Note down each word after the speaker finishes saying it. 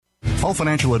All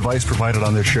financial advice provided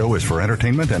on this show is for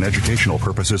entertainment and educational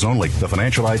purposes only. The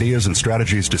financial ideas and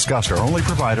strategies discussed are only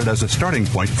provided as a starting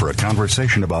point for a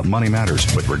conversation about money matters.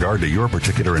 With regard to your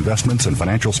particular investments and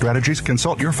financial strategies,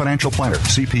 consult your financial planner,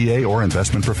 CPA, or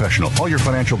investment professional. All your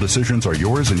financial decisions are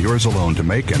yours and yours alone to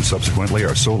make, and subsequently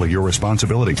are solely your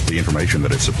responsibility. The information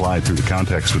that is supplied through the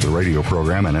context of the radio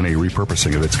program and any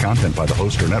repurposing of its content by the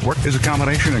host or network is a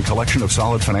combination and collection of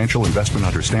solid financial investment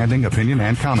understanding, opinion,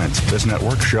 and comments. This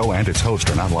network, show, and its host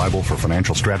are not liable for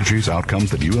financial strategies,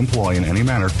 outcomes that you employ in any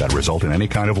manner that result in any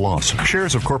kind of loss.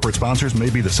 Shares of corporate sponsors may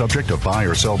be the subject of buy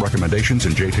or sell recommendations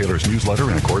in Jay Taylor's newsletter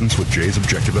in accordance with Jay's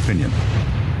objective opinion.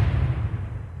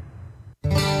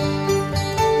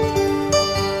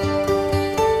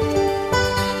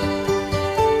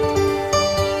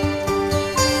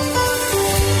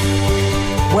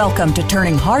 Welcome to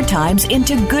Turning Hard Times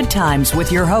into Good Times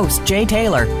with your host, Jay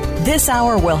Taylor. This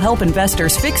hour will help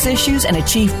investors fix issues and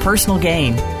achieve personal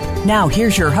gain. Now,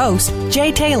 here's your host,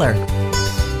 Jay Taylor.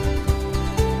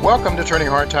 Welcome to Turning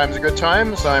Hard Times into Good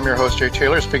Times. I'm your host, Jay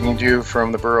Taylor, speaking to you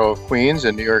from the borough of Queens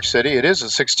in New York City. It is the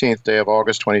 16th day of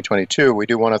August, 2022. We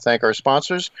do want to thank our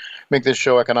sponsors, make this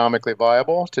show economically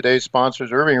viable. Today's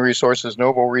sponsors: Irving Resources,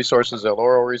 Noble Resources, El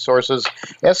Oro Resources,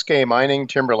 SK Mining,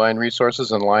 Timberline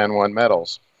Resources, and Lion One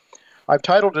Metals. I've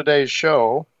titled today's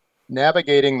show,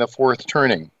 Navigating the Fourth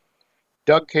Turning.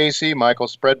 Doug Casey, Michael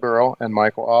Spreadborough, and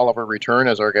Michael Oliver return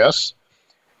as our guests.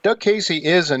 Doug Casey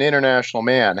is an international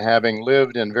man, having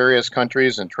lived in various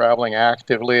countries and traveling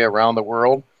actively around the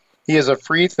world. He is a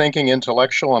free-thinking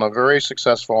intellectual and a very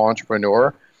successful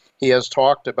entrepreneur. He has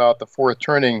talked about the fourth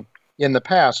turning in the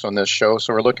past on this show,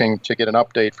 so we're looking to get an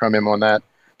update from him on that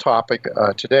topic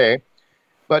today.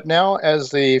 But now,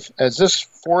 as this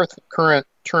fourth current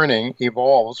turning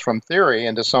evolves from theory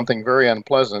into something very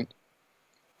unpleasant,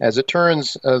 as it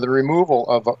turns the removal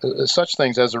of such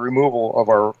things as the removal of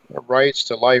our rights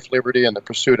to life, liberty, and the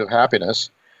pursuit of happiness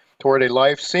toward a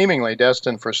life seemingly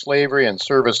destined for slavery and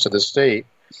service to the state,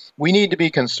 we need to be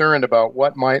concerned about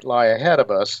what might lie ahead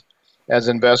of us as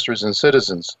investors and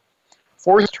citizens.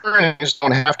 Fourth turnings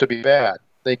don't have to be bad.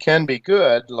 They can be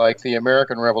good, like the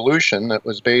American Revolution that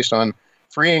was based on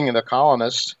freeing the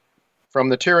colonists from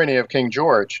the tyranny of King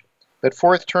George. But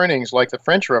fourth turnings, like the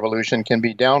French Revolution, can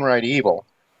be downright evil,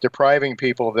 depriving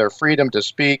people of their freedom to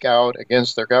speak out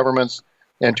against their governments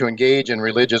and to engage in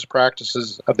religious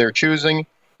practices of their choosing,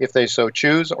 if they so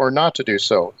choose, or not to do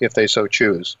so, if they so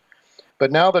choose.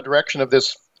 But now the direction of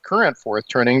this current fourth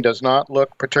turning does not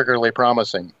look particularly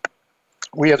promising.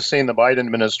 We have seen the Biden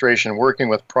administration working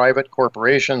with private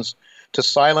corporations to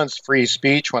silence free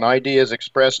speech when ideas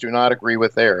expressed do not agree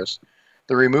with theirs.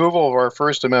 The removal of our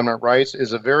First Amendment rights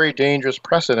is a very dangerous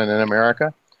precedent in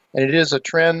America, and it is a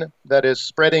trend that is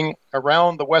spreading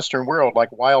around the Western world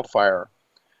like wildfire.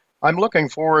 I'm looking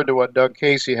forward to what Doug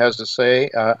Casey has to say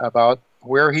about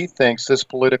where he thinks this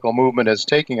political movement is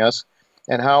taking us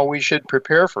and how we should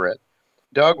prepare for it.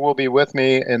 Doug will be with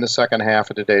me in the second half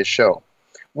of today's show.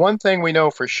 One thing we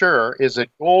know for sure is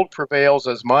that gold prevails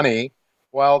as money,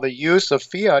 while the use of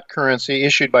fiat currency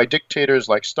issued by dictators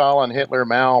like Stalin, Hitler,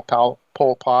 Mao, Pol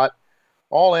Pot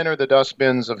all enter the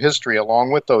dustbins of history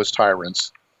along with those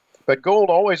tyrants. But gold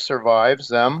always survives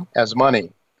them as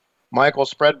money. Michael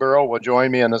Spreadborough will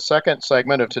join me in the second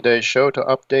segment of today's show to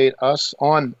update us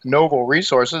on Noble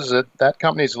Resources, that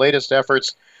company's latest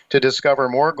efforts to discover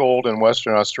more gold in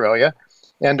Western Australia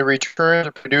and to return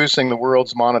to producing the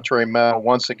world's monetary metal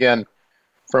once again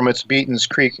from its Beaton's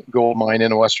Creek gold mine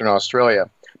in Western Australia.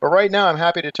 But right now, I'm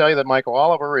happy to tell you that Michael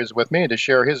Oliver is with me to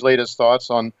share his latest thoughts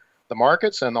on the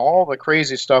markets and all the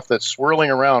crazy stuff that's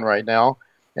swirling around right now.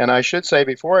 And I should say,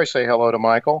 before I say hello to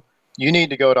Michael, you need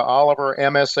to go to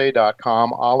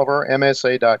olivermsa.com,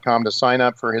 olivermsa.com, to sign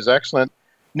up for his excellent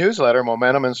newsletter,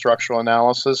 Momentum and Structural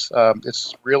Analysis.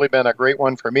 It's really been a great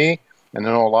one for me, and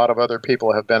I know a lot of other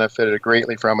people have benefited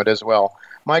greatly from it as well.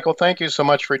 Michael, thank you so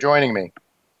much for joining me.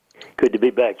 Good to be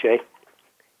back, Jay.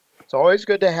 It's always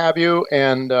good to have you,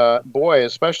 and boy,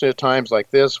 especially at times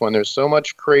like this when there's so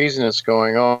much craziness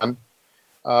going on.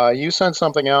 You sent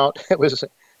something out. It was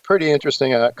pretty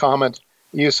interesting, a comment.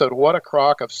 You said, "What a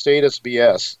crock of status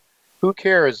BS. Who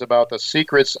cares about the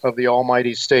secrets of the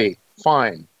almighty state?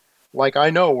 Fine. Like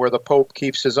I know where the Pope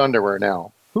keeps his underwear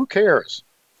now. Who cares?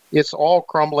 It's all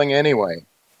crumbling anyway,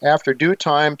 after due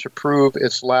time to prove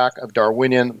its lack of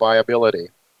Darwinian viability.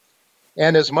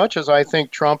 And as much as I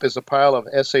think Trump is a pile of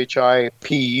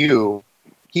SHIPU,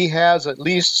 he has at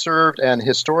least served an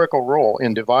historical role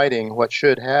in dividing what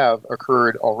should have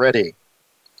occurred already.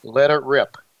 Let it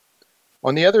rip.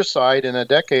 On the other side, in a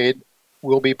decade,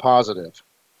 we'll be positive.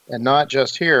 And not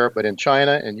just here, but in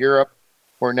China, in Europe,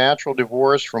 where natural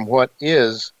divorce from what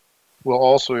is will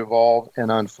also evolve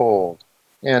and unfold.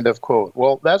 End of quote.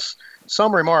 Well, that's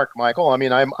some remark, Michael. I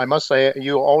mean, I must say,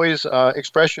 you always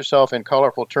express yourself in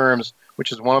colorful terms,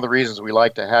 which is one of the reasons we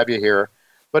like to have you here.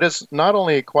 But it's not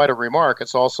only quite a remark,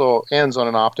 it also ends on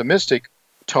an optimistic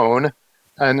tone.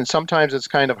 And sometimes it's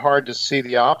kind of hard to see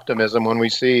the optimism when we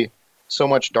see so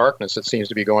much darkness that seems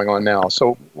to be going on now.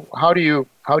 So how do you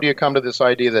come to this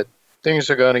idea that things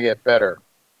are going to get better?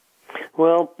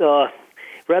 Well,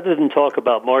 rather than talk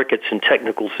about markets and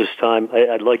technicals this time,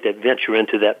 I'd like to venture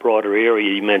into that broader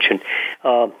area you mentioned.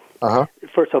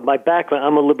 First off, my background,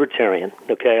 I'm a libertarian,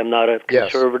 okay? I'm not a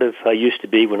conservative. Yes. I used to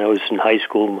be when I was in high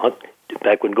school,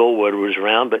 back when Goldwater was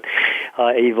around, but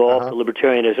I evolved to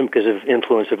libertarianism because of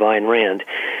influence of Ayn Rand.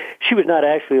 She was not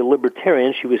actually a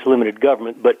libertarian. She was limited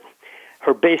government, but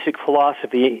her basic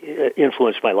philosophy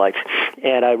influenced my life.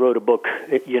 And I wrote a book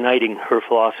uniting her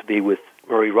philosophy with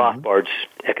Murray Rothbard's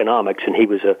economics, and he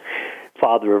was a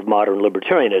father of modern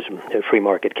libertarianism, free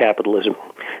market capitalism,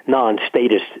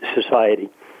 non-statist society.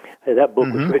 That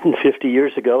book was written 50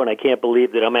 years ago, and I can't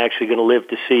believe that I'm actually going to live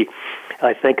to see,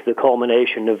 I think, the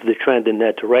culmination of the trend in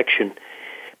that direction.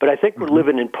 But I think we're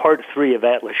living in part 3 of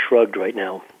Atlas Shrugged right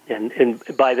now. And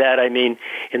by that I mean,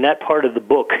 in that part of the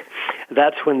book,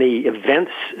 that's when the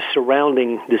events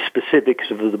surrounding the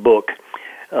specifics of the book,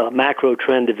 macro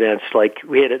trend events, like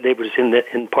there was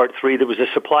in part 3, there was a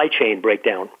supply chain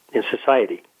breakdown in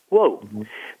society. Whoa,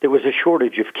 there was a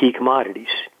shortage of key commodities.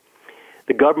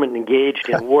 The government engaged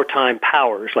in wartime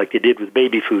powers, like they did with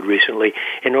baby food recently,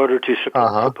 in order to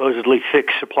supposedly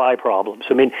fix supply problems.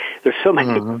 I mean, there's so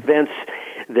many events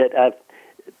that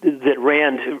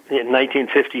Rand in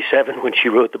 1957, when she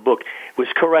wrote the book, was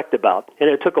correct about. And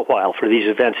it took a while for these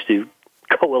events to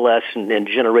coalesce and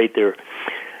generate their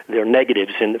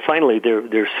negatives, and finally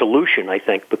their solution, I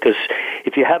think, because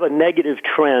if you have a negative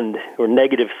trend or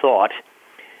negative thought,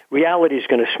 reality is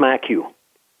going to smack you.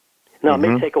 Now, it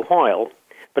may take a while,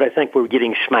 but I think we're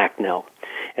getting smacked now.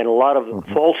 And a lot of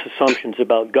false assumptions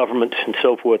about governments and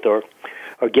so forth are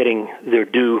getting their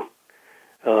due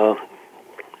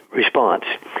response.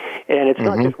 And it's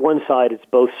not just one side, it's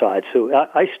both sides. So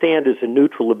I stand as a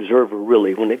neutral observer,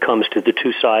 really, when it comes to the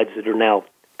two sides that are now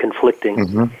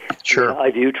conflicting. Sure. I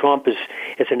view Trump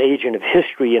as an agent of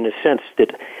history in a sense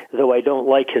that, though I don't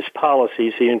like his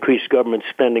policies, he increased government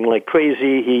spending like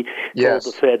crazy. He told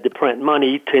the Fed to print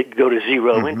money, to go to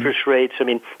zero interest rates. I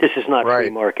mean, this is not free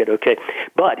market, okay?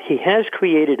 But he has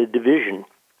created a division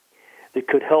that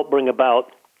could help bring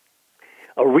about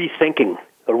a rethinking,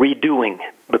 a redoing,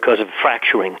 because of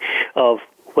fracturing of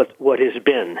what has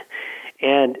been.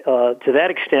 And to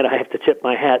that extent, I have to tip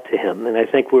my hat to him, and I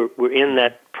think we're in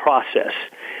that process.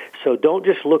 So don't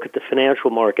just look at the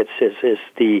financial markets as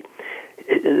the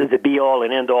be-all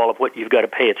and end-all of what you've got to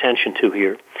pay attention to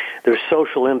here. There's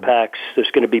social impacts. There's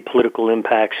going to be political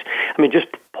impacts. I mean, just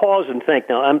pause and think.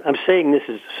 Now, I'm saying this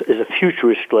as a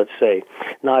futurist, let's say,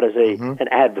 not as an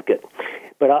advocate.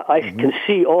 But I can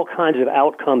see all kinds of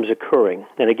outcomes occurring.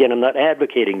 And again, I'm not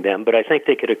advocating them, but I think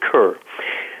they could occur.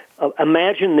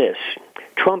 Imagine this.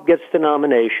 Trump gets the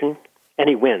nomination, and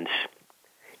he wins.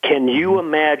 Can you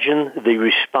imagine the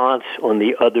response on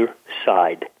the other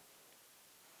side?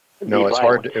 No, it's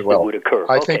hard to, well, that would occur.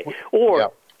 I think,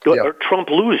 or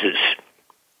Trump loses.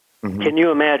 Can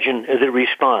you imagine the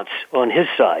response on his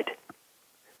side?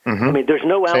 I mean, there's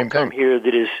no outcome here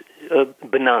that is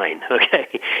benign,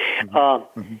 okay?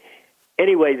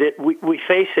 Anyway, that we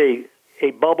face a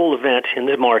bubble event in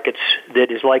the markets that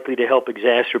is likely to help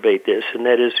exacerbate this, and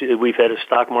that is we've had a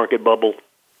stock market bubble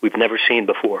we've never seen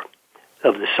before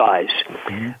of the size.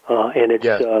 And it's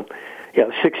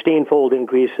 16-fold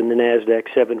increase in the NASDAQ,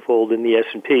 7-fold in the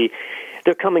S&P.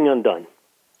 They're coming undone.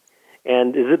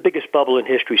 And the biggest bubble in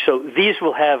history. So these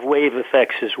will have wave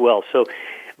effects as well. So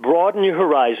broaden your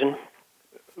horizon.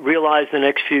 Realize the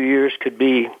next few years could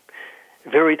be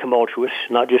very tumultuous,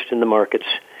 not just in the markets,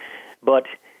 but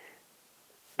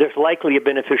there's likely a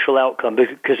beneficial outcome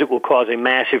because it will cause a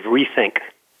massive rethink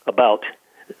about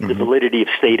the validity of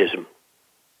statism,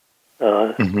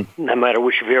 no matter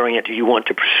which variant you want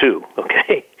to pursue,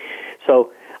 okay?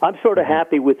 So I'm sort of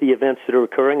happy with the events that are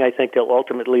occurring. I think they'll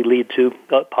ultimately lead to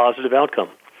a positive outcome.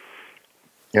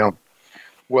 Yeah.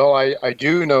 Well, I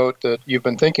do note that you've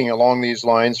been thinking along these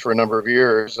lines for a number of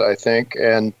years, I think,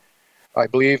 and I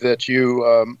believe that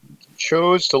you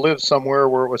chose to live somewhere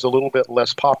where it was a little bit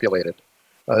less populated.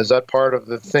 Is that part of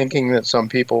the thinking that some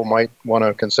people might want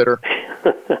to consider?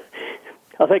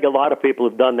 I think a lot of people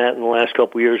have done that in the last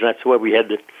couple of years. That's why we had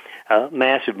the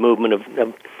massive movement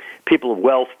of people of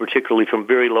wealth, particularly from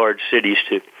very large cities,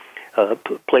 to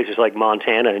places like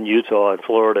Montana and Utah and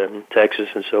Florida and Texas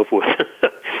and so forth.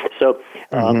 So,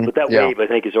 but that wave, I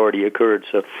think, has already occurred.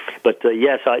 So, but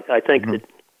yes, I think that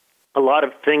a lot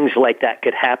of things like that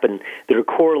could happen that are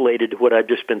correlated to what I've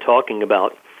just been talking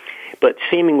about, but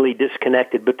seemingly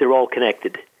disconnected, but they're all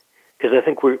connected. Because I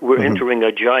think we're entering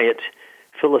a giant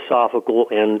philosophical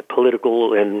and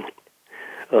political and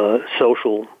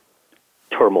social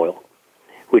turmoil,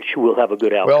 which will have a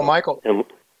good outcome.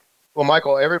 Well,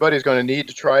 Michael, everybody's going to need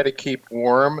to try to keep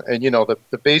warm, and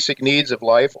the basic needs of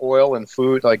life, oil and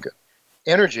food, like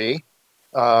energy,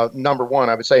 number one,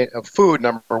 I would say food,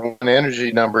 number one,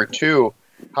 energy, number two.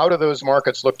 How do those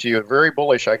markets look to you? Very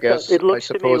bullish, I guess. It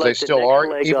looks I suppose to me like they still are.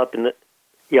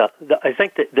 I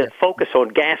think that the focus on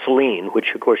gasoline,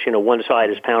 which, of course, one side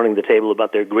is pounding the table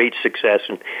about their great success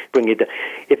and bringing it down.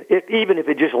 Even if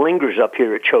it just lingers up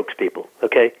here, it chokes people,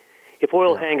 okay? If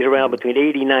oil hangs around between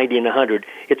 80, 90, and 100,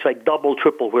 it's like double,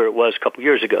 triple where it was a couple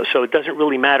years ago. So it doesn't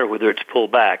really matter whether it's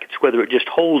pulled back. It's whether it just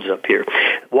holds up here.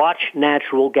 Watch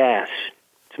natural gas.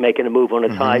 It's making a move on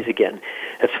its highs again.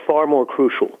 That's far more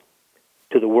crucial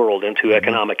to the world and to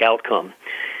economic outcome.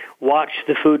 Watch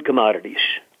the food commodities,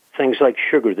 things like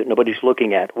sugar that nobody's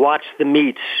looking at. Watch the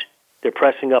meats. They're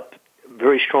pressing up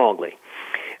very strongly.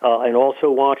 And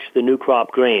also watch the new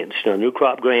crop grains. Now, new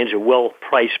crop grains are well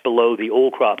priced below the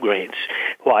old crop grains.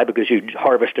 Why? Because you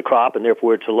harvest a crop, and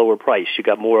therefore it's a lower price. You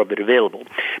got more of it available.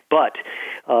 But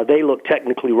they look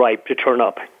technically ripe to turn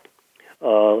up,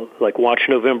 like watch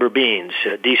November beans,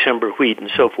 December wheat,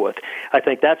 and so forth. I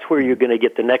think that's where you're going to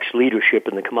get the next leadership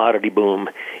in the commodity boom,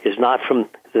 is not from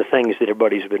the things that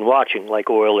everybody's been watching, like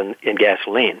oil and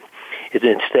gasoline. It's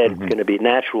instead going to be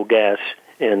natural gas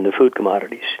and the food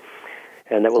commodities.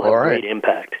 And that will have a great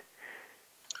impact.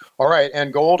 All right,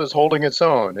 and gold is holding its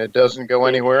own. It doesn't go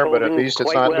anywhere, but at least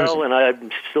it's not losing. And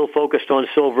I'm still focused on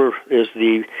silver as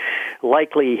the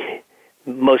likely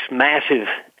most massive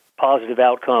positive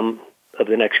outcome of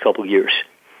the next couple of years.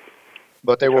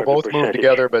 But they will both move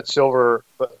together, but silver,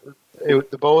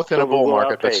 both in a bull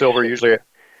market, but silver usually,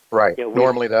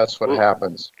 normally that's what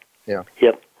happens. Yeah.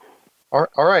 Yep. All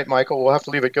right, Michael, we'll have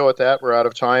to leave it go at that. We're out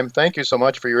of time. Thank you so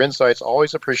much for your insights.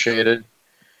 Always appreciated.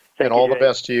 And all the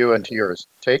best to you and to yours.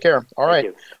 Take care. All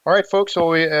right, folks,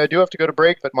 so we do have to go to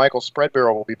break, but Michael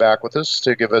Spreadbarrow will be back with us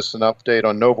to give us an update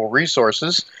on Noble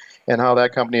Resources and how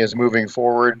that company is moving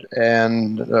forward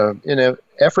and in an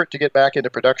effort to get back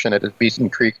into production at its Beaton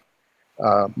Creek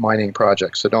mining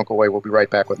project. So don't go away. We'll be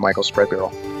right back with Michael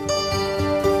Spreadbarrow.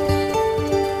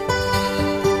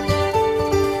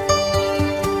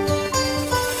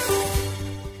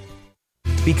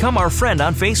 Become our friend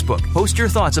on Facebook. Post your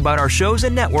thoughts about our shows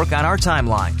and network on our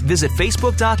timeline. Visit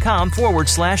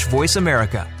facebook.com/Voice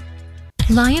America.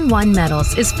 Lion One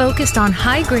Metals is focused on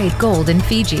high-grade gold in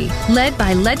Fiji, led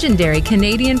by legendary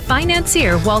Canadian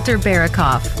financier Walter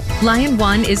Barakoff. Lion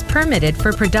One is permitted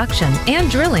for production and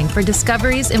drilling for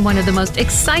discoveries in one of the most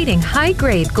exciting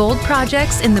high-grade gold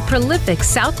projects in the prolific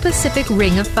South Pacific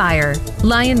Ring of Fire.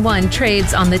 Lion One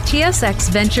trades on the TSX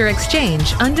Venture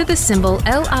Exchange under the symbol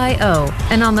LIO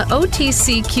and on the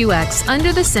OTCQX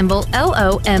under the symbol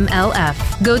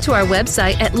LOMLF. Go to our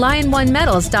website at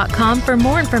liononemetals.com for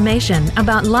more information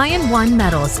about Lion One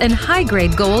Metals and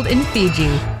high-grade gold in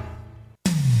Fiji.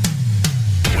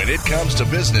 When it comes to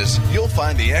business, you'll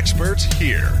find the experts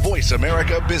here. Voice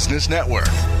America Business Network.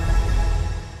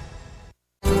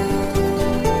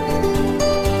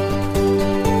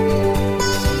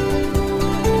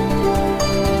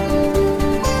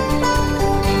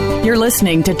 You're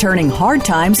listening to Turning Hard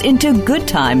Times into Good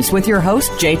Times with your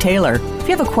host, Jay Taylor. If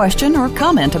you have a question or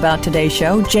comment about today's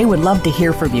show, Jay would love to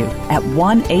hear from you at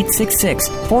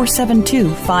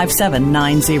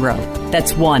 1-866-472-5790.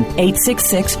 That's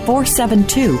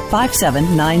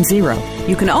 1-866-472-5790.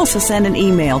 You can also send an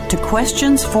email to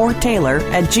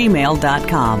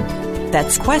questionsfortaylor@gmail.com.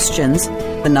 That's questions,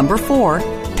 the number 4,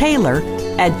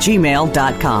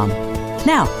 Taylor@gmail.com.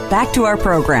 Now, back to our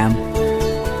program.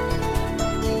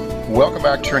 Welcome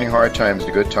back to Turning Hard Times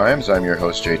to Good Times. I'm your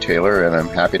host, Jay Taylor, and I'm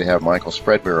happy to have Michael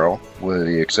Spreadbarrow,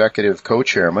 the executive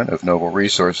co-chairman of Noble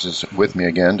Resources, with me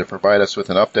again to provide us with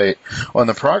an update on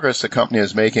the progress the company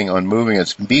is making on moving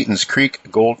its Beaton's Creek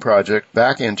gold project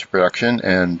back into production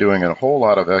and doing a whole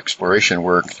lot of exploration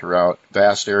work throughout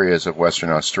vast areas of Western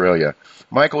Australia.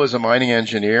 Michael is a mining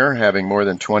engineer, having more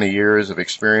than 20 years of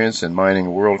experience in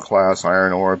mining world-class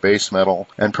iron ore, base metal,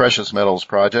 and precious metals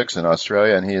projects in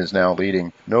Australia, and he is now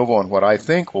leading Noble on what I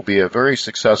think will be a very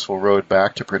successful road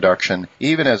back to production,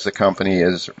 even as the company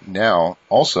is now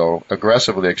also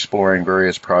aggressively exploring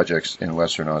various projects in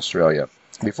Western Australia.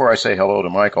 Before I say hello to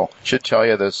Michael, I should tell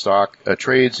you the stock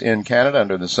trades in Canada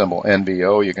under the symbol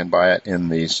NBO. You can buy it in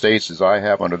the States, as I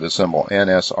have, under the symbol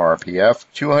NSRPF.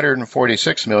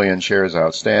 246 million shares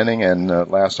outstanding, and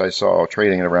last I saw,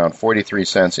 trading at around 43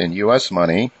 cents in U.S.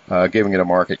 money, giving it a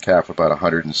market cap of about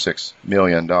 $106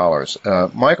 million.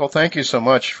 Michael, thank you so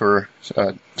much for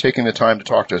taking the time to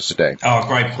talk to us today. Oh,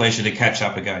 great pleasure to catch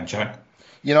up again, Joe.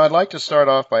 You know, I'd like to start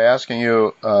off by asking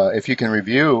you if you can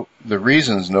review the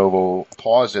reasons Novo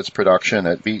paused its production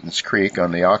at Beaton's Creek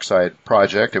on the oxide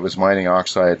project. It was mining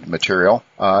oxide material.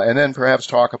 And then perhaps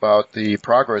talk about the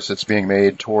progress that's being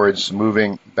made towards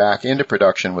moving back into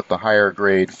production with the higher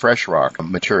grade fresh rock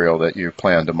material that you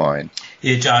plan to mine.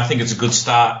 Yeah, Joe, I think it's a good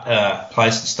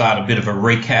place to start, a bit of a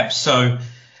recap. So,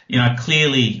 you know,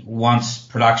 clearly once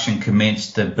production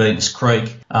commenced at Beaton's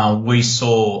Creek, we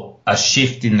saw a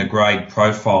shift in the grade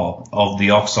profile of the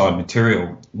oxide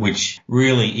material, which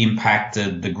really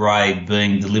impacted the grade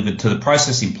being delivered to the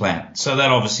processing plant. So that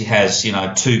obviously has, you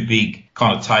know, two big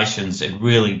connotations. It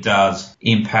really does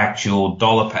impact your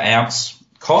dollar per ounce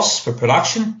costs for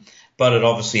production, but it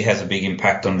obviously has a big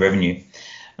impact on revenue.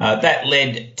 That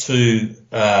led to,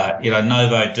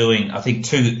 Novo doing, I think,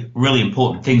 two really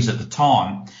important things at the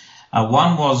time.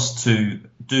 One was to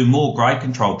do more grade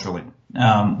control drilling.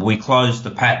 We closed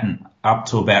the patent up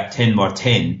to about 10 by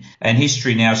 10, and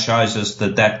history now shows us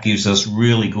that gives us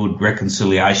really good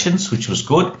reconciliations, which was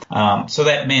good. So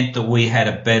that meant that we had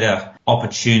a better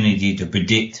opportunity to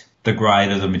predict the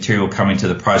grade of the material coming to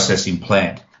the processing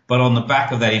plant. But on the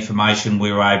back of that information,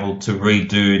 we were able to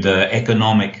redo the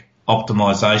economic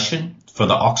optimization for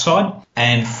the oxide.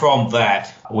 And from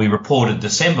that, we reported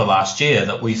December last year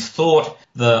that we thought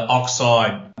the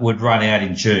oxide would run out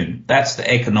in June. That's the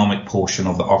economic portion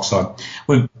of the oxide.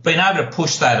 We've been able to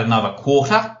push that another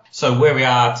quarter. So where we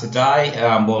are today,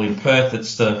 in Perth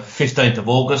it's the 15th of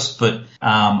August, but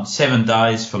 7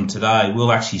 days from today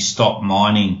we'll actually stop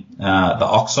mining the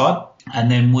oxide, and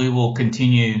then we will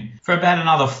continue for about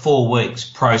another 4 weeks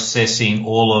processing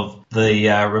all of the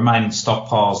remaining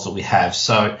stockpiles that we have.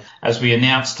 So as we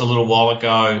announced a little while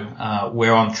ago,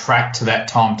 we're on track to that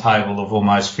timetable of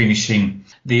almost finishing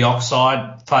the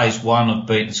oxide, phase 1 of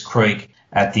Beaton's Creek,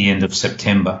 at the end of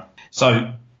September.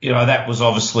 So, you know, that was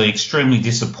obviously extremely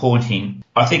disappointing.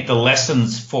 I think the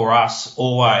lessons for us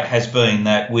always has been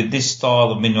that with this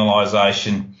style of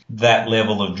mineralisation, that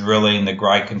level of drilling, the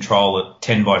grade control at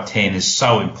 10 by 10 is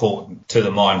so important to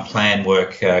the mine plan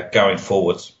work going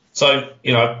forwards. So,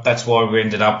 you know, that's why we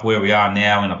ended up where we are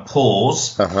now in a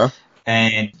pause.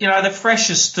 And, you know, the fresh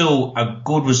is still a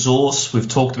good resource. We've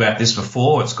talked about this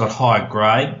before. It's got high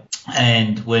grade,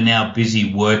 and we're now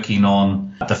busy working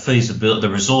on the feasibility, the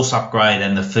resource upgrade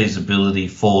and the feasibility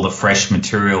for the fresh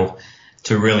material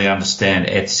to really understand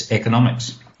its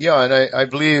economics. Yeah, and I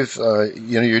believe,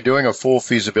 you're doing a full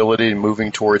feasibility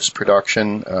moving towards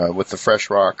production with the fresh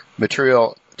rock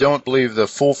material. Don't believe the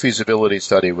full feasibility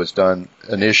study was done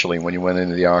initially when you went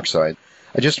into the oxide.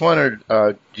 I just wondered,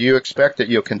 do you expect that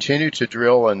you'll continue to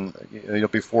drill and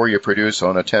before you produce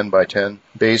on a 10 by 10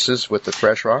 basis with the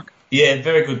fresh rock? Yeah,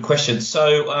 very good question.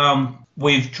 So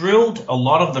we've drilled a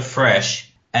lot of the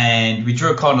fresh, and we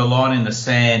drew a kind of line in the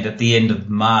sand at the end of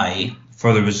May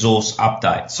for the resource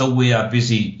update. So we are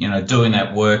busy, doing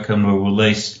that work, and we'll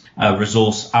release a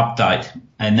resource update,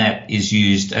 and that is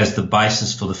used as the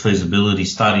basis for the feasibility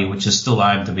study, which is still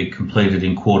aimed to be completed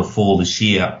in Q4 this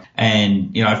year.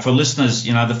 And, for listeners,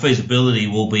 the feasibility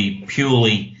will be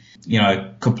purely,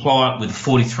 compliant with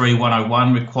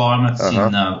 43-101 requirements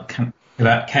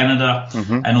in Canada,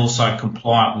 and also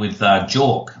compliant with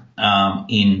JORC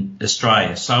in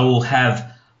Australia. So we'll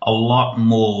have a lot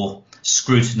more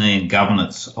scrutiny and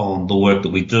governance on the work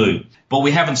that we do. But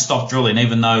we haven't stopped drilling,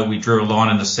 even though we drew a line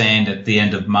in the sand at the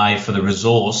end of May for the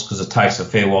resource, because it takes a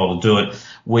fair while to do it.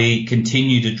 We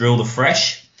continue to drill the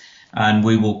fresh, and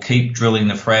we will keep drilling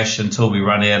the fresh until we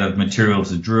run out of material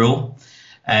to drill.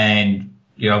 And,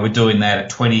 we're doing that at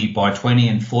 20 by 20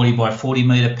 and 40 by 40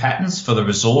 metre patterns for the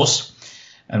resource.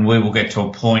 And we will get to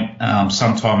a point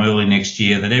sometime early next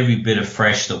year that every bit of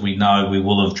fresh that we know, we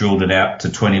will have drilled it out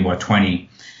to 20 by 20.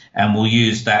 And we'll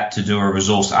use that to do a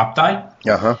resource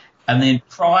update. And then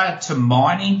prior to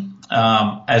mining,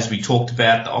 as we talked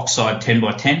about, the oxide 10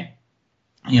 by 10,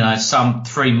 some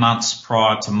 3 months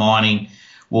prior to mining,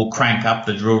 we'll crank up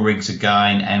the drill rigs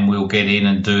again, and we'll get in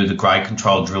and do the grade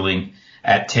control drilling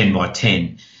at 10 by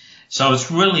 10. So it's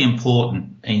really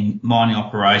important in mining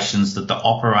operations that the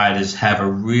operators have a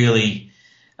really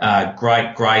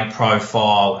great grade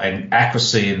profile and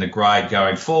accuracy in the grade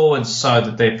going forward, so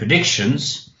that their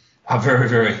predictions are very,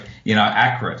 very,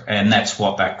 accurate. And that's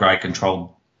what that grade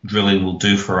control drilling will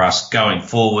do for us going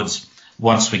forwards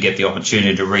once we get the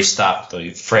opportunity to restart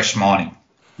the fresh mining.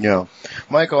 Yeah.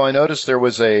 Michael, I noticed there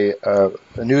was a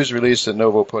news release that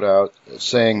Novo put out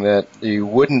saying that you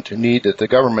wouldn't need, that the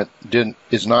government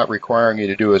is not requiring you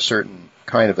to do a certain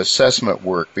kind of assessment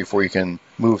work before you can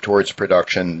move towards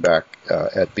production back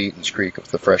at Beaton's Creek of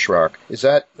the fresh rock. Is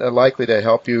that likely to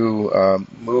help you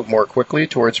move more quickly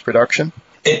towards production?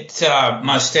 It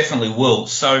most definitely will.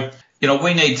 So,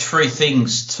 we need three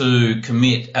things to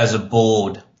commit as a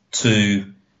board to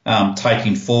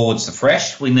taking forwards the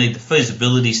fresh. We need the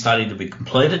feasibility study to be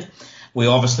completed. We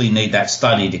obviously need that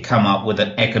study to come up with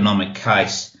an economic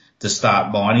case to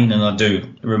start mining, and I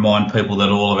do remind people that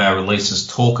all of our releases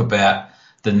talk about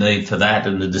the need for that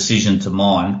and the decision to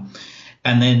mine.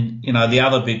 And then, the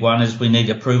other big one is we need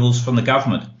approvals from the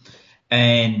government.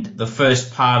 And the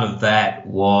first part of that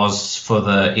was for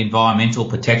the Environmental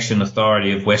Protection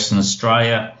Authority of Western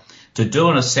Australia to do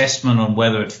an assessment on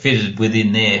whether it fitted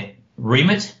within their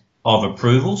remit of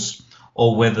approvals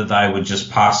or whether they would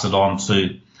just pass it on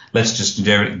to, let's just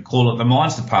call it the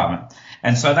Mines Department.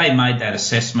 And so they made that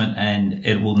assessment, and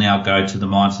it will now go to the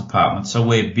Mines Department. So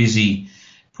we're busy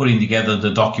putting together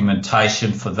the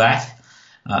documentation for that,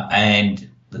 and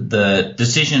the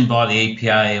decision by the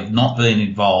EPA of not being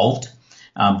involved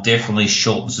definitely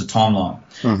shortens the timeline.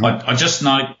 Mm-hmm. I just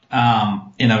note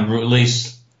in a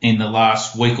release in the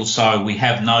last week or so, we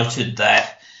have noted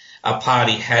that a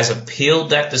party has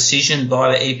appealed that decision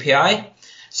by the EPA.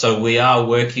 So we are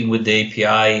working with the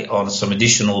EPA on some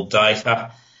additional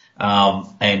data,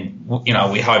 and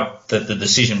we hope that the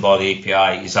decision by the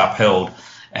EPA is upheld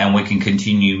and we can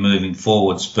continue moving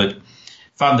forwards. But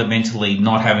fundamentally,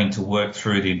 not having to work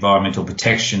through the Environmental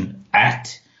Protection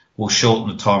Act will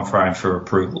shorten the time frame for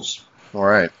approvals. All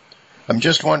right. I'm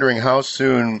just wondering how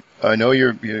soon, I know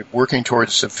you're working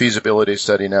towards a feasibility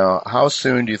study now, how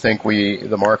soon do you think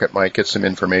the market might get some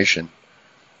information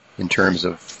in terms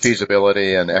of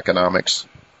feasibility and economics?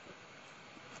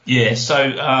 Yeah,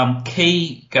 so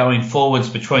key going forwards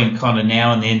between kind of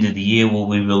now and the end of the year, we'll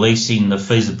be releasing the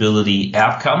feasibility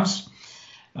outcomes.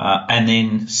 And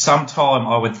then sometime,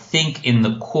 I would think in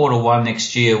the Q1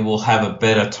 next year, we'll have a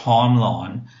better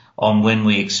timeline on when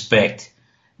we expect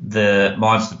the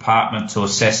Mines Department to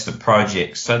assess the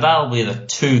project. So that'll be the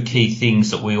two key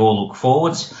things that we all look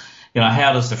forwards.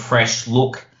 How does the fresh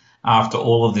look after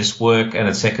all of this work and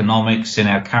its economics and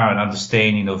our current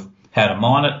understanding of how to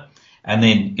mine it? And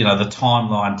then, the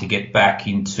timeline to get back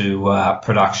into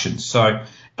production. So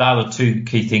they're the two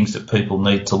key things that people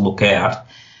need to look out.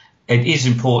 It is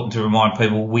important to remind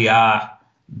people we are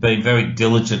being very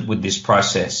diligent with this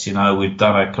process. We've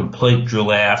done a complete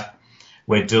drill out.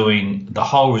 We're doing the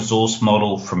whole resource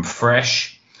model from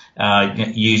fresh,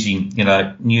 using,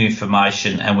 new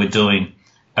information, and we're doing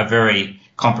a very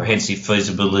comprehensive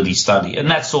feasibility study. And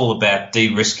that's all about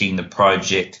de-risking the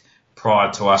project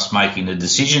prior to us making a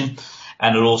decision.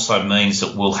 And it also means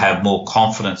that we'll have more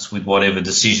confidence with whatever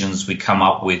decisions we come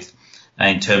up with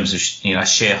in terms of,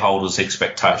 shareholders'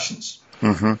 expectations.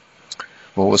 Mm-hmm.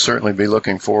 Well, we'll certainly be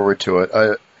looking forward to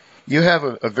it. You have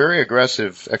a very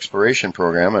aggressive exploration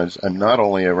program, and not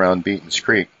only around Beaton's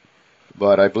Creek,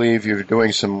 but I believe you're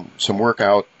doing some work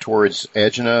out towards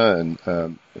Egina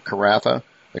and Karratha.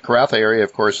 The Karratha area,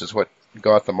 of course, is what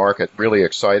got the market really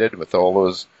excited with all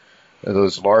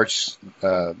those large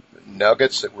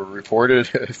nuggets that were reported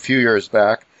a few years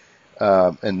back,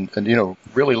 and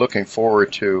really looking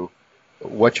forward to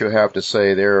what you have to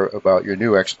say there about your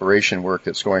new exploration work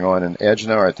that's going on in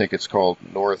Egina. I think it's called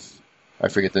North. I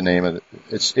forget the name of it.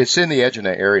 It's in the Egina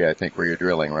area, I think, where you're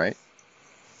drilling, right?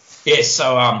 Yes.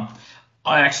 So I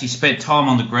actually spent time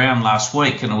on the ground last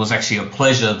week, and it was actually a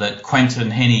pleasure that Quentin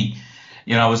Henney,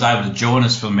 was able to join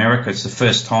us from America. It's the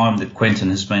first time that Quentin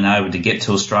has been able to get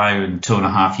to Australia in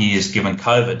 2.5 years, given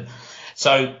COVID.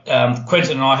 So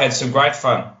Quentin and I had some great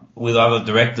fun with other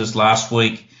directors last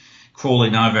week,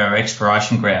 crawling over our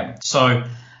exploration ground. So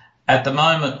at the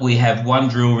moment, we have one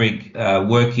drill rig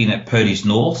working at Purdy's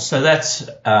North. So that's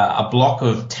a block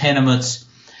of tenements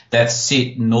that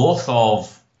sit north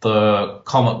of the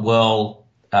Comet Well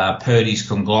Purdy's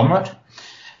conglomerate.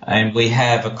 And we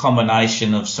have a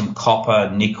combination of some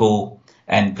copper, nickel,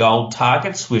 and gold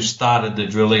targets. We've started the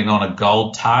drilling on a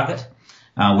gold target,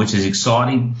 which is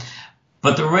exciting.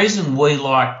 But the reason we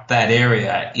like that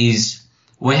area is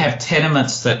we have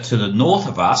tenements that to the north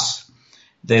of us,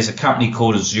 there's a company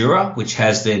called Azura, which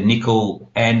has their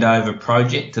nickel Andover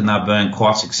project, and they've been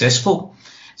quite successful.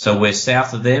 So we're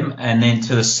south of them. And then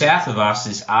to the south of us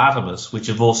is Artemis, which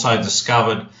have also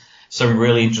discovered some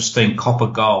really interesting copper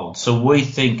gold. So we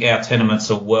think our tenements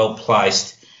are well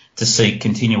placed to see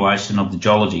continuation of the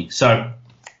geology. So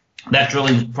that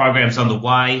drilling program's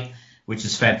underway, which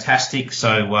is fantastic.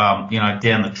 So,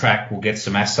 down the track we'll get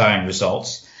some assaying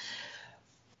results.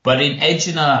 But in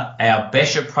Egina, our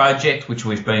Becher project, which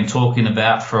we've been talking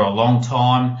about for a long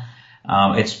time,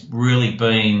 it's really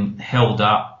been held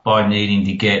up by needing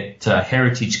to get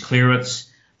heritage clearance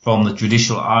from the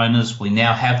traditional owners. We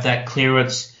now have that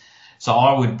clearance. So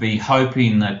I would be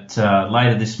hoping that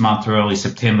later this month or early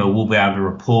September we'll be able to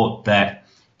report that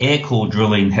air core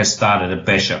drilling has started at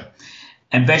Becher.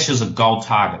 And Becher's a gold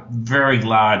target, very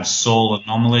large soil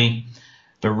anomaly.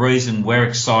 The reason we're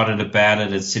excited about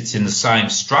it, it sits in the same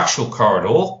structural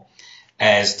corridor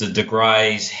as the De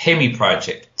Grey's Hemi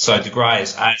project. So De Grey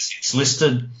is ASX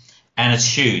listed and it's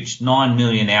huge. 9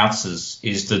 million ounces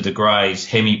is the De Grey's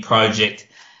Hemi project,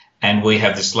 and we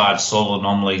have this large soil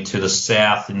anomaly to the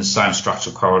south in the same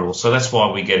structural corridor. So that's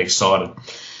why we get excited.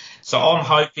 So I'm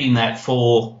hoping that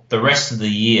for the rest of the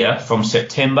year, from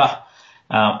September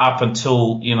up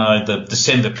until, the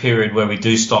December period where we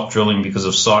do stop drilling because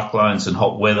of cyclones and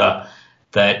hot weather,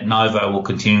 that Novo will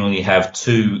continually have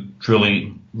 2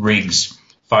 drilling rigs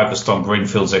focused on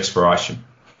greenfields exploration.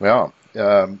 Well,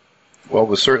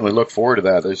 we'll certainly look forward to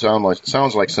that. It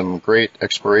sounds like some great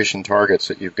exploration targets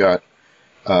that you've got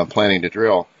planning to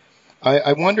drill.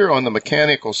 I wonder on the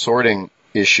mechanical sorting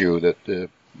issue that a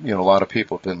lot of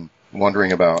people have been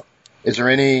wondering about. Is there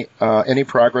any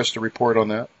progress to report on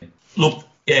that? Look,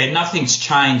 nothing's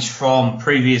changed from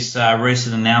previous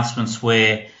recent announcements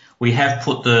where we have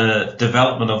put the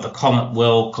development of the Comet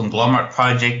Well Conglomerate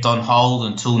project on hold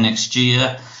until next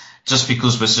year, just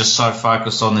because we're just so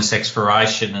focused on this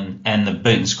exploration and the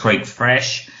Beatons Creek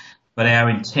Fresh. But our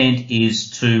intent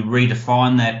is to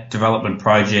redefine that development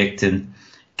project and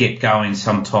get going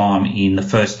sometime in the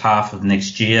first half of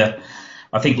next year.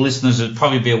 I think listeners would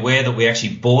probably be aware that we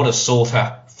actually bought a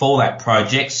sorter for that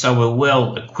project, so we're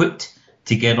well equipped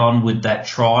to get on with that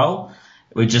trial.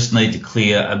 We just need to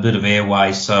clear a bit of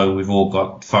airway, so we've all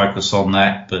got focus on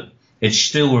that, but it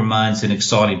still remains an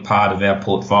exciting part of our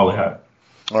portfolio.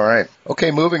 All right. Okay,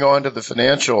 moving on to the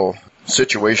financial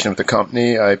situation of the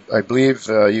company. I believe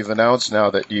you've announced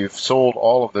now that you've sold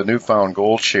all of the Newfound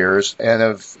Gold shares and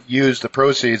have used the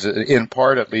proceeds, in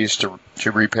part at least,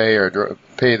 to repay or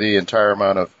pay the entire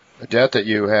amount of debt that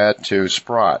you had to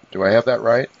Sprott. Do I have that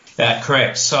right?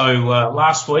 Correct. So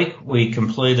last week we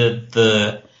completed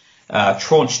the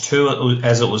tranche 2,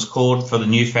 as it was called, for the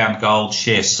Newfound Gold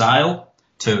share sale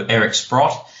to Eric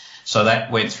Sprott. So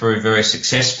that went through very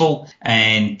successful.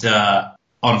 And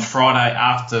on Friday,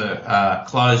 after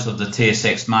close of the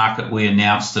TSX market, we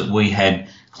announced that we had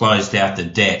closed out the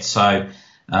debt. So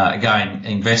again,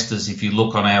 investors, if you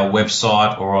look on our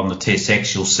website or on the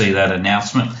TSX, you'll see that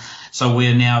announcement. So we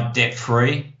are now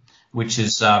debt-free, which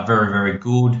is very, very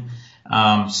good.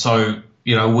 So,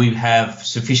 we have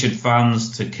sufficient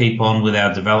funds to keep on with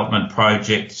our development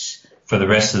projects for the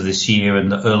rest of this year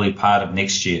and the early part of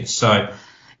next year. So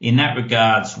in that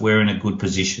regards, we're in a good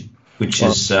position, which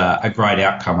is a great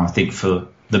outcome, I think, for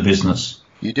the business.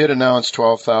 You did announce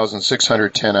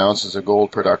 12,610 ounces of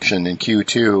gold production in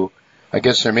Q2. I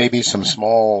guess there may be some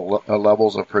small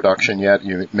levels of production yet.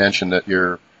 You mentioned that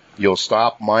you'll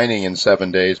stop mining in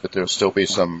 7 days, but there'll still be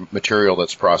some material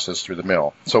that's processed through the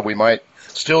mill. So we might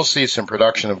still see some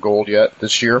production of gold yet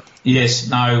this year? Yes,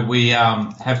 no, we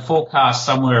have forecast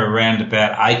somewhere around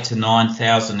about 8,000 to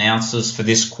 9,000 ounces for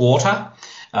this quarter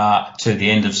to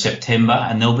the end of September,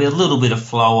 and there'll be a little bit of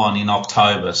flow on in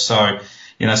October. So,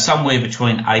 somewhere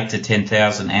between 8,000 to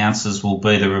 10,000 ounces will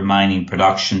be the remaining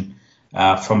production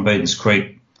from Beatons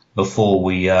Creek before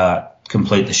we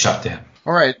complete the shutdown.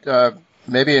 All right.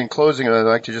 Maybe in closing, I'd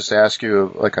like to just ask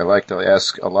you, like I like to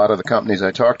ask a lot of the companies I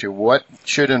talk to, what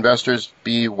should investors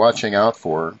be watching out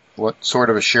for? What sort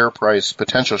of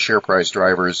potential share price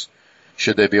drivers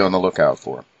should they be on the lookout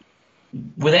for?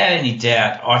 Without any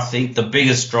doubt, I think the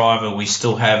biggest driver we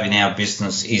still have in our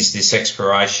business is this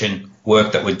exploration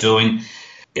work that we're doing.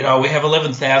 We have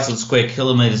 11,000 square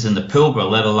kilometres in the Pilbara,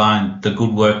 let alone the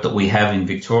good work that we have in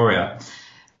Victoria.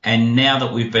 And now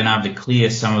that we've been able to clear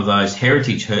some of those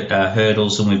heritage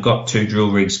hurdles and we've got 2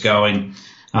 drill rigs going,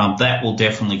 that will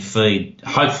definitely feed,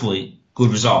 hopefully,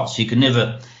 good results. You can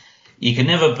never be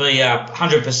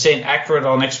 100% accurate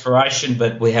on exploration,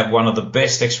 but we have one of the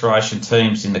best exploration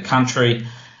teams in the country.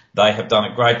 They have done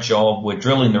a great job. We're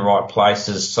drilling the right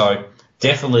places. So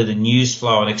definitely the news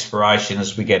flow and exploration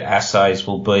as we get assays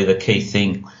will be the key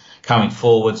thing coming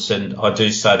forwards. And I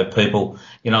do say to people,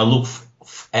 look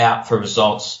out for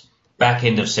results back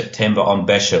end of September on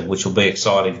Becher, which will be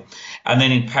exciting. And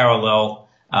then in parallel,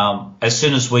 as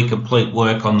soon as we complete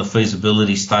work on the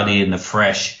feasibility study and the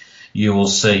Fresh, you will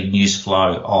see news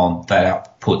flow on that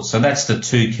output. So that's the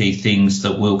two key things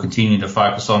that we'll continue to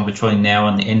focus on between now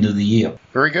and the end of the year.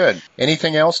 Very good.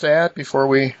 Anything else to add before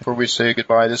we say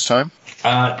goodbye this time?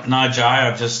 No, Jay,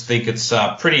 I just think it's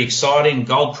pretty exciting.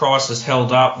 Gold price has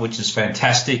held up, which is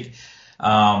fantastic.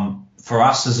 For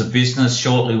us as a business,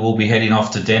 shortly we'll be heading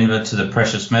off to Denver to the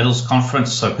Precious Metals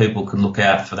Conference, so people can look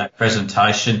out for that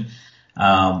presentation.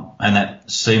 And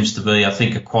that seems to be, I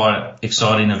think, a quite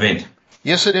exciting event.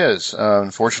 Yes, it is.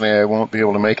 Unfortunately, I won't be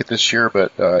able to make it this year,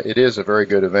 but it is a very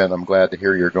good event. I'm glad to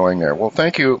hear you're going there. Well,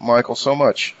 thank you, Michael, so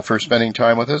much for spending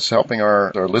time with us, helping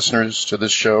our listeners to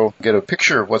this show get a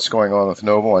picture of what's going on with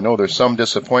Noble. I know there's some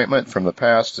disappointment from the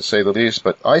past, to say the least,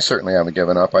 but I certainly haven't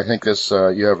given up. I think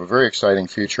you have a very exciting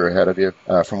future ahead of you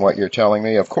from what you're telling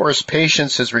me. Of course,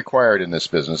 patience is required in this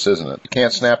business, isn't it? You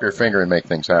can't snap your finger and make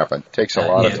things happen. It takes a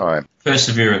lot of time.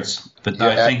 Perseverance. But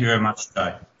no, thank you very much,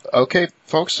 Jay. Okay,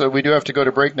 folks, we do have to go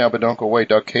to break now, but don't go away.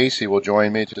 Doug Casey will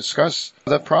join me to discuss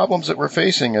the problems that we're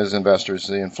facing as investors,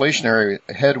 the inflationary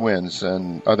headwinds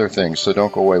and other things. So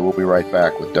don't go away. We'll be right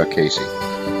back with Doug Casey.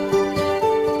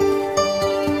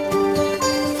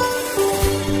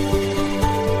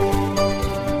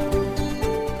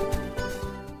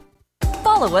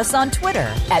 Follow us on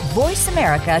Twitter at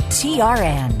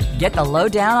VoiceAmericaTRN. Get the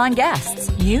lowdown on guests,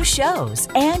 new shows,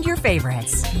 and your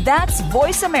favorites. That's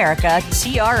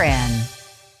VoiceAmericaTRN.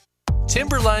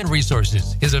 Timberline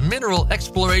Resources is a mineral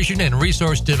exploration and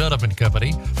resource development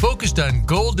company focused on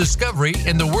gold discovery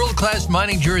in the world-class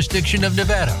mining jurisdiction of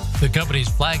Nevada. The company's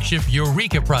flagship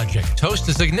Eureka project hosts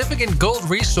a significant gold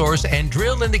resource and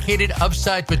drill-indicated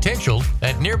upside potential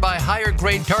at nearby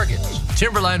higher-grade targets.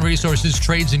 Timberline Resources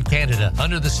trades in Canada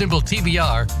under the symbol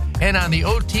TBR and on the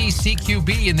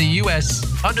OTCQB in the U.S.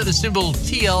 under the symbol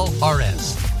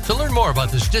TLRS. To learn more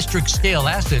about this district-scale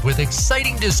asset with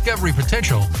exciting discovery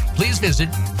potential, please visit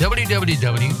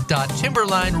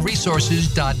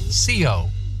www.timberlineresources.co.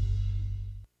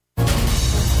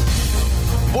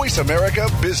 Voice America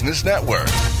Business Network,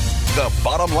 the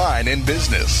bottom line in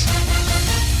business.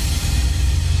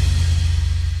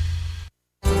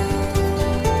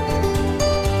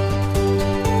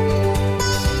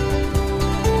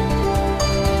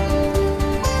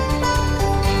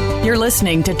 You're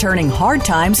listening to Turning Hard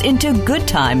Times into Good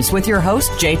Times with your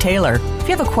host, Jay Taylor. If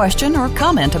you have a question or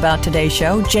comment about today's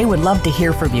show, Jay would love to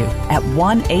hear from you at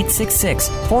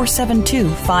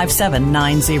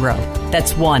 1-866-472-5790.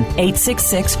 That's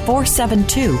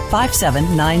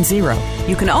 1-866-472-5790.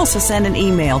 You can also send an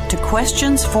email to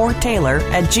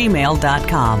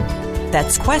questionsfortaylor@gmail.com.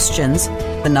 That's questions,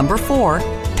 the number 4,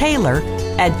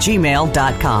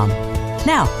 Taylor@gmail.com.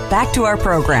 Now, back to our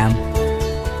program.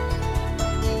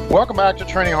 Welcome back to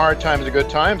Turning Hard Times to Good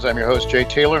Times. I'm your host, Jay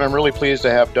Taylor, and I'm really pleased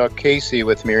to have Doug Casey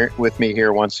with me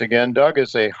here once again. Doug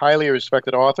is a highly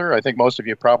respected author. I think most of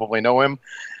you probably know him,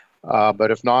 but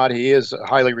if not, he is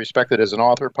highly respected as an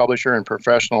author, publisher, and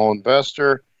professional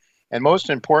investor. And most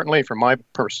importantly,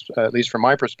 at least from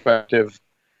my perspective,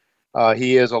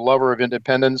 he is a lover of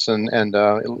independence and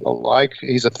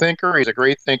he's a thinker. He's a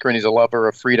great thinker, and he's a lover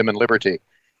of freedom and liberty.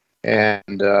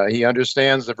 And he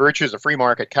understands the virtues of free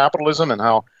market capitalism and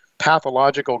how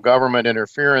pathological government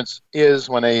interference is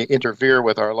when they interfere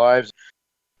with our lives.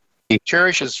 He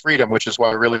cherishes freedom, which is why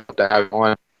I really love to have him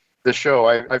on the show.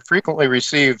 I frequently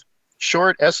receive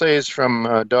short essays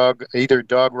from Doug. Either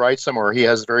Doug writes them or he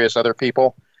has various other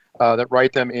people that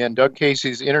write them in Doug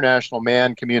Casey's International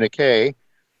Man Communique.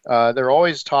 They're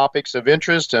always topics of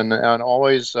interest and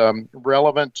always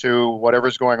relevant to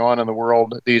whatever's going on in the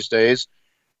world these days.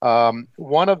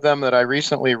 One of them that I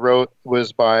recently read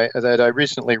was by a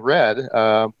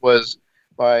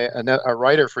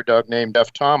writer for Doug named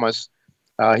Jeff Thomas.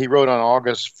 He wrote on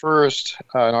August 1st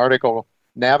an article,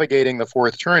 Navigating the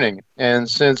Fourth Turning. And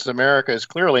since America is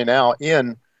clearly now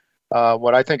in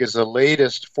what I think is the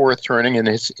latest fourth turning in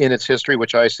its history,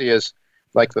 which I see as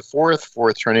like the fourth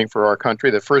turning for our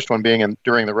country, the first one being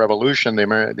during the Revolution,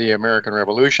 the American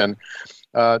Revolution.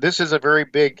 This is a very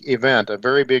big event, a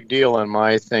very big deal in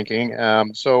my thinking.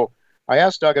 So I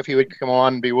asked Doug if he would come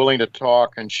on and be willing to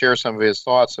talk and share some of his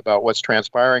thoughts about what's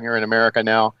transpiring here in America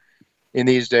now in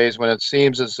these days when it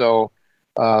seems as though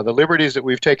the liberties that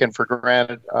we've taken for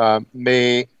granted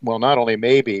not only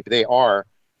may be, they are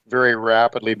very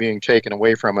rapidly being taken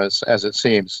away from us, as it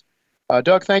seems.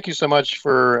 Doug, thank you so much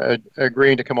for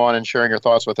agreeing to come on and sharing your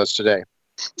thoughts with us today.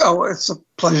 Oh, it's a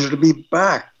pleasure to be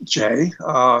back, Jay.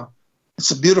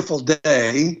 It's a beautiful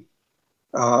day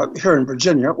here in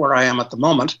Virginia, where I am at the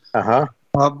moment.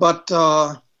 But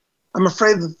I'm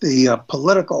afraid that the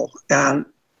political and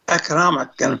economic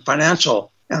and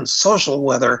financial and social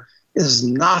weather is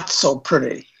not so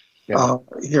pretty.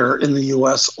 here in the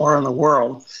U.S. or in the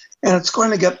world. And it's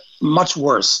going to get much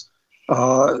worse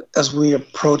as we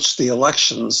approach the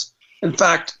elections. In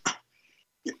fact,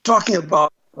 talking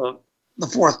about the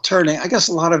fourth turning, I guess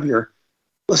a lot of your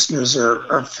listeners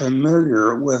are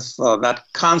familiar with that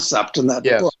concept in that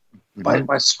book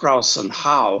by Strauss and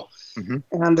Howe.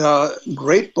 And a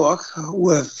great book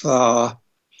with a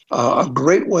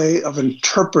great way of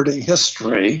interpreting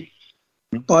history.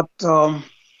 But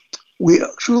we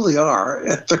truly are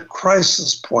at the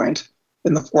crisis point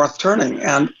in the fourth turning,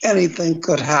 and anything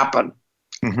could happen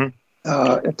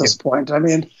at this point. I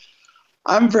mean,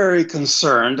 I'm very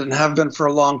concerned and have been for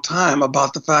a long time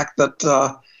about the fact that,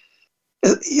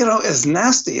 as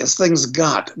nasty as things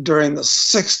got during the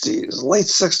 60s, late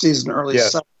 60s and early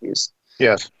 70s,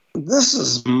 this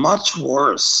is much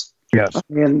worse. I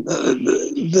mean,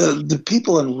 the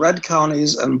people in red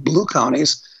counties and blue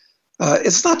counties,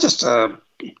 it's not just a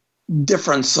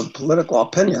difference of political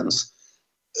opinions.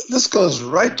 This goes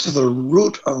right to the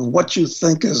root of what you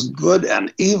think is good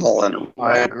and evil. And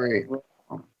I agree.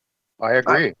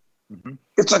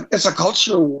 It's a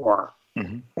culture war,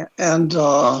 and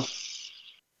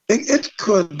it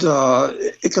could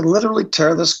literally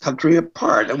tear this country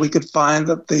apart. And we could find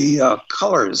that the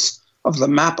colors of the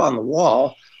map on the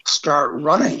wall start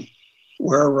running,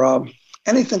 where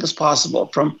anything is possible,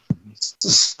 from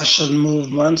secession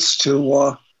movements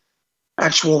to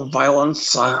actual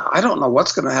violence. I don't know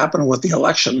what's going to happen with the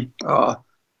election.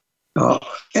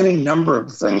 Any number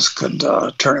of things could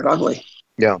turn it ugly.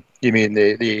 Yeah, you mean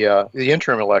the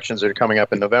interim elections that are coming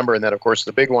up in November, and then, of course,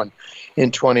 the big one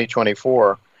in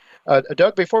 2024.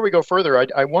 Doug, before we go further,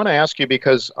 I want to ask you,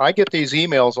 because I get these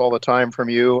emails all the time from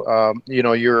you.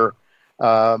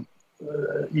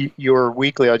 Your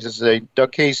weekly, I just say,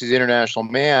 Doug Casey's International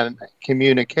Man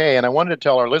communique, and I wanted to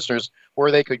tell our listeners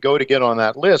where they could go to get on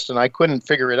that list, and I couldn't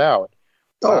figure it out.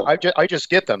 I just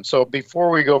get them. So before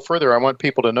we go further, I want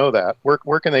people to know that.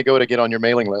 Where can they go to get on your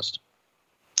mailing list?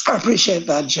 I appreciate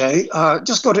that, Jay.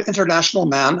 Just go to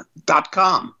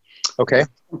internationalman.com. Okay.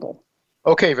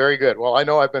 Okay, very good. Well, I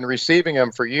know I've been receiving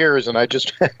them for years, and I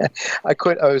just, I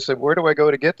said, where do I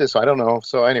go to get this? I don't know.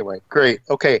 So anyway, great.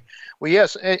 Okay. Well,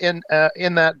 yes, in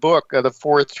that book, The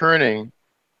Fourth Turning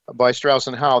by Strauss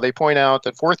and Howe, they point out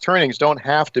that fourth turnings don't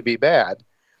have to be bad.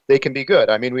 They can be good.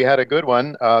 I mean, we had a good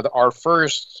one. Our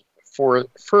first fourth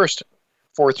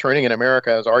turning in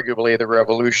America is arguably the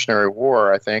Revolutionary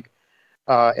War, I think.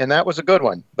 And that was a good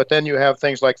one. But then you have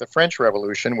things like the French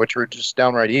Revolution, which were just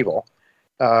downright evil.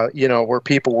 Where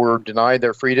people were denied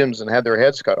their freedoms and had their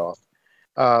heads cut off.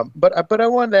 But I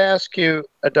wanted to ask you,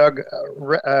 Doug,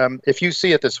 if you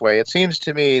see it this way. It seems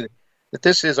to me that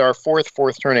this is our fourth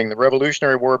turning, the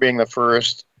Revolutionary War being the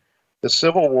first, the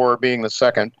Civil War being the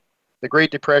second, the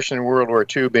Great Depression and World War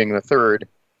II being the third,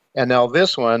 and now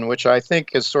this one, which I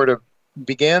think has sort of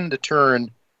began to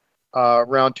turn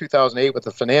around 2008 with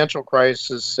the financial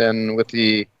crisis and with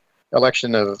the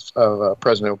election of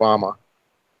President Obama.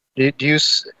 Do you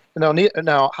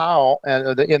now how,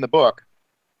 and in the book,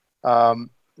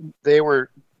 they were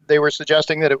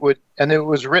suggesting that it would, and it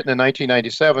was written in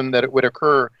 1997, that it would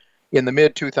occur in the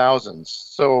mid-2000s.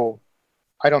 So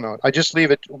I don't know. I just leave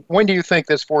it. When do you think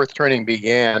this fourth turning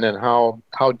began, and how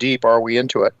deep are we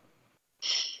into it?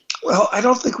 Well, I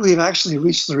don't think we've actually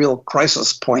reached the real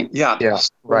crisis point yet. Yeah,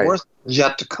 right. The worst is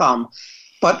yet to come.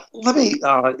 But let me,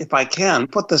 if I can,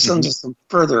 put this into some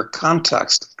further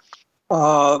context.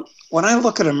 When I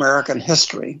look at American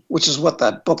history, which is what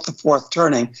that book, The Fourth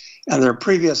Turning, and their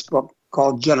previous book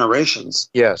called Generations,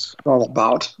 is all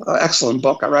about, excellent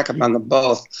book. I recommend them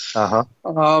both.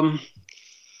 The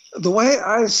way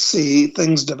I see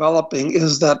things developing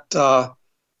is that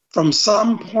from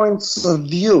some points of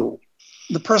view,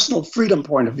 the personal freedom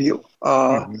point of view,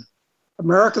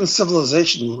 American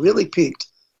civilization really peaked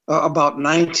about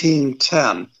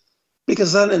 1910.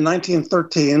 Because then in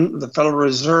 1913, the Federal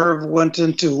Reserve went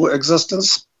into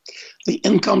existence. The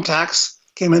income tax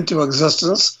came into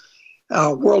existence.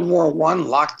 World War I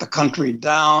locked the country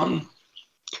down.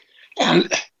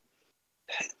 And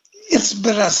it's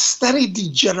been a steady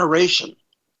degeneration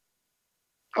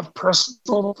of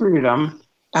personal freedom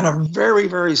and a very,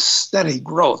 very steady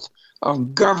growth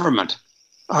of government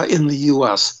in the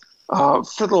U.S.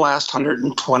 For the last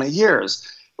 120 years.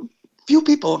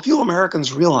 Few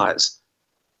Americans realize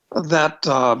that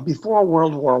before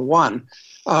World War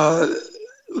I,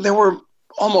 there were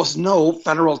almost no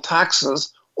federal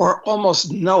taxes or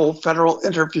almost no federal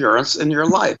interference in your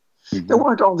life. There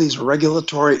weren't all these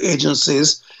regulatory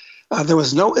agencies. There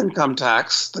was no income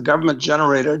tax. The government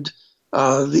generated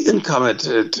the income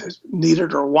it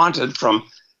needed or wanted from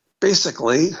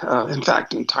basically, in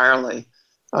fact, entirely,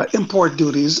 import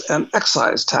duties and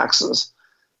excise taxes.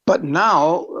 But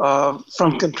now,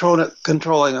 from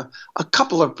controlling a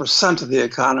couple of percent of the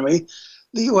economy,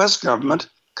 the U.S. government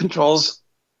controls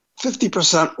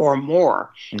 50% or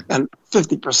more, and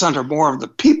 50% or more of the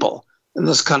people in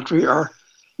this country are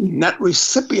net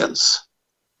recipients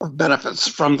of benefits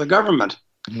from the government.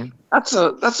 Mm-hmm. That's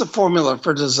a formula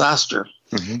for disaster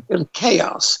and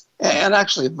chaos, and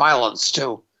actually violence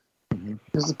too,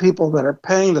 because the people that are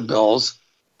paying the bills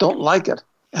don't like it,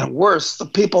 and worse, the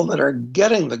people that are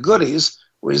getting the goodies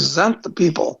resent the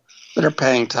people that are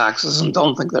paying taxes and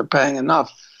don't think they're paying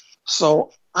enough.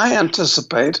 So I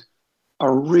anticipate a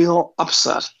real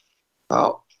upset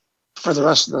for the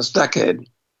rest of this decade.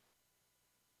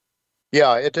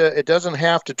 Yeah, it doesn't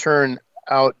have to turn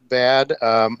out bad.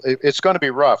 It's going to be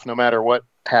rough no matter what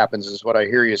happens, is what I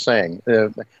hear you saying.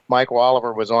 Michael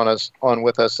Oliver was on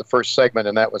with us the first segment,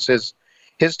 and that was his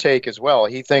take as well.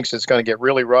 He thinks it's going to get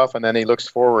really rough, and then he looks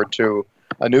forward to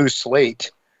a new slate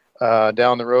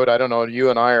down the road. I don't know. You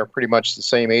and I are pretty much the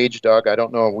same age, Doug. I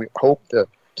don't know. We hope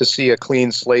to see a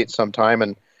clean slate sometime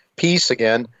and peace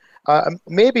again.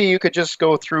 Maybe you could just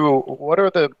go through what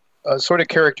are the sort of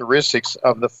characteristics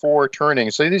of the four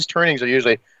turnings. So these turnings are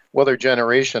usually, well, they're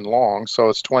generation long, so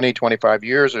it's 20, 25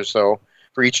 years or so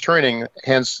for each turning.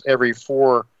 Hence, every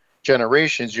 4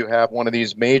 generations, you have one of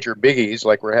these major biggies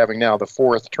like we're having now, the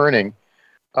fourth turning.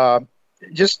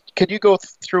 Just could you go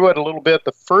through it a little bit?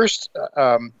 The first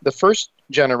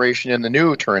generation in the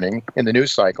new turning, in the new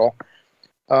cycle,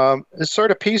 is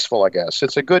sort of peaceful, I guess.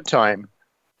 It's a good time.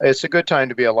 It's a good time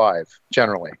to be alive,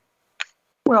 generally.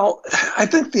 Well, I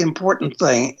think the important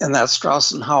thing in that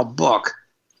Strauss and Howe book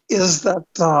is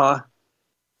that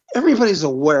everybody's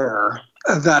aware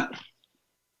that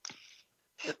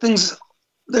things,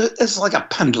 it's like a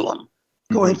pendulum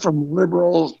going from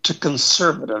liberal to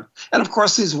conservative. And of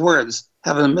course, these words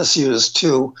have been misused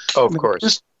too. Oh, of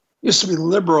course. Used to be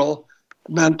liberal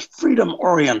meant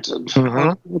freedom-oriented.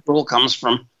 Liberal comes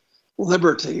from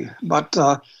liberty, but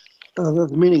the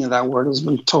meaning of that word has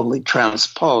been totally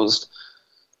transposed.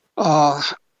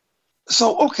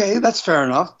 So, okay, that's fair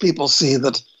enough. People see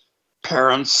that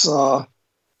parents,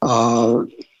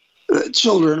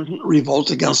 children revolt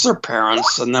against their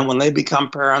parents, and then when they become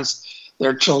parents,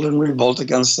 their children revolt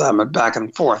against them, and back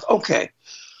and forth. Okay,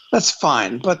 that's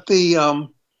fine. But the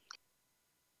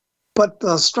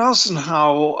Strauss and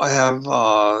Howe have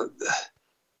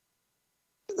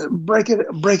break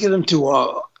it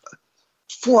into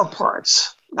 4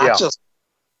 parts, not just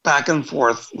back and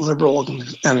forth, liberal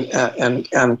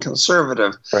and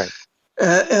conservative. Right.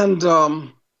 And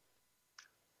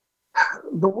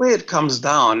the way it comes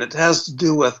down, it has to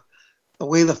do with the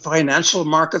way the financial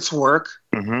markets work,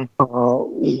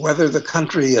 whether the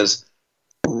country is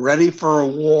ready for a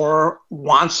war,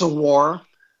 wants a war.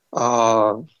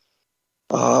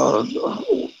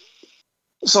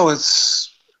 So it's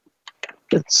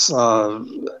a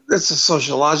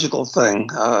sociological thing.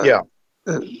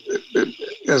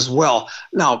 As well.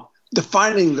 Now,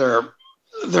 defining their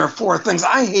 4 things,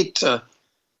 I hate to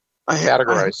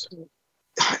categorize.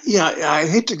 I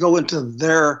hate to go into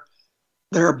their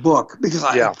book because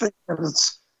I think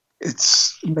that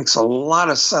it makes a lot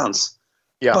of sense.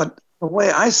 Yeah. But the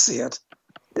way I see it,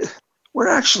 we're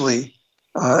actually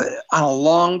on a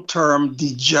long-term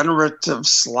degenerative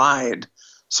slide.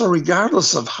 So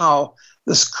regardless of how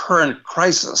this current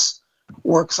crisis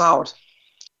works out,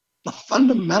 the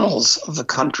fundamentals of the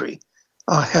country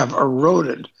have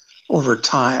eroded over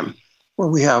time, where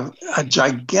we have a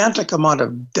gigantic amount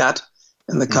of debt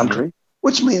in the country,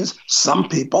 which means some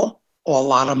people owe a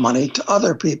lot of money to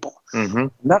other people.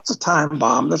 And that's a time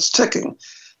bomb that's ticking.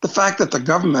 The fact that the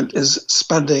government is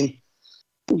spending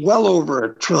well over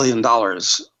 $1 trillion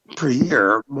per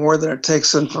year, more than it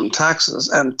takes in from taxes,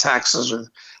 and taxes are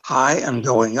high and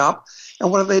going up. And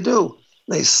what do?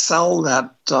 They sell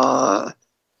that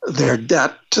their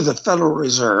debt to the Federal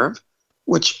Reserve,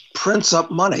 which prints up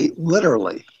money,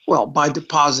 literally, well, by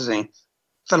depositing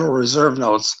Federal Reserve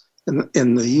notes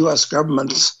in the U.S.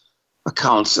 government's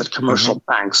accounts at commercial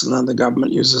banks, and then the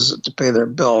government uses it to pay their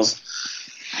bills.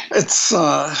 It's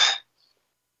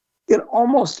in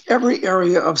almost every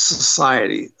area of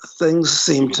society, things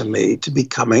seem to me to be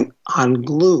coming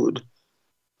unglued.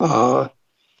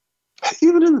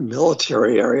 Even in the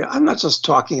military area, I'm not just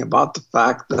talking about the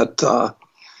fact that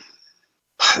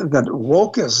that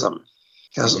wokeism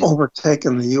has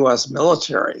overtaken the U.S.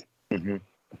 military,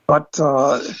 but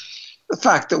the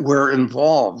fact that we're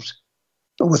involved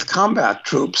with combat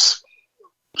troops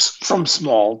from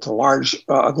small to large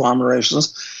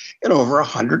agglomerations in over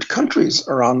 100 countries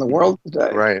around the world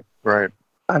today. Right.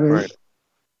 I mean,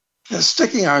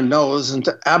 sticking our nose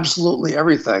into absolutely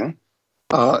everything,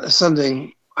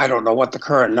 sending, I don't know what the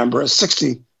current number is,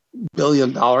 $60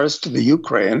 billion to the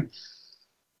Ukraine,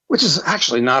 which is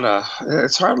actually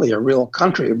it's hardly a real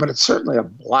country, but it's certainly a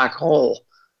black hole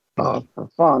for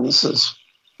funds, as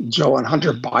Joe and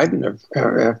Hunter Biden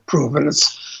have proven.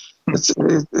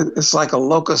 It's like a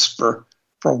locus for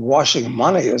washing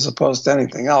money as opposed to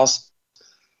anything else.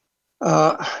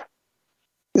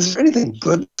 Is there anything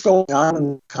good going on in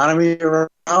the economy right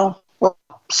now? Well,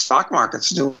 stock market's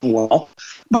doing well,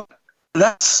 but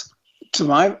that's to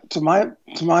my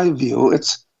view,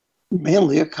 it's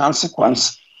mainly a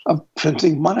consequence of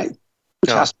printing money,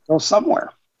 which has to go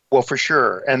somewhere. Well, for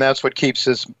sure, and that's what keeps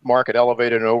this market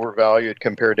elevated and overvalued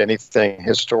compared to anything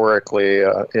historically.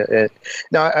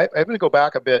 Now, I'm going to go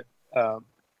back a bit,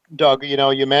 Doug.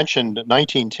 You mentioned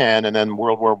 1910 and then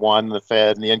World War I, the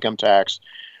Fed, and the income tax.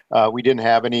 We didn't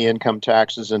have any income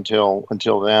taxes until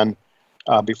then.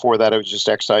 Before that, it was just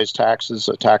excise taxes,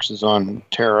 taxes on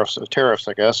tariffs,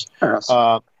 I guess.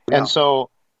 And so,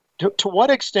 to what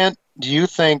extent do you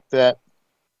think that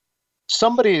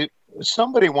somebody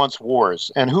wants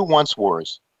wars, and who wants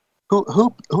wars?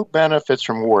 Who benefits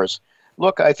from wars?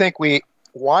 Look, I think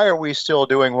why are we still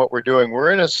doing what we're doing?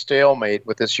 We're in a stalemate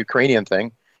with this Ukrainian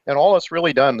thing, and all it's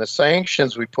really done, the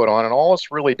sanctions we put on, and all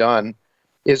it's really done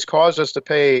is caused us to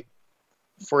pay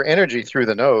for energy through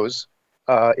the nose.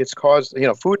 It's caused,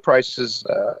 food prices,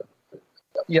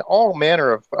 all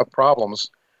manner of problems,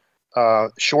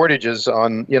 shortages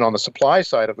on the supply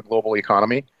side of the global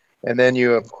economy. And then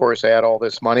you, of course, add all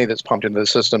this money that's pumped into the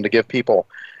system to give people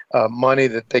money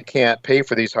that they can't pay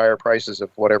for these higher prices of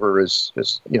whatever is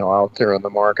out there in the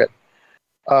market.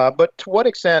 But to what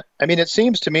extent? I mean, it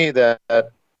seems to me that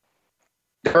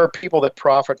there are people that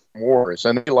profit from wars,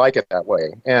 and they like it that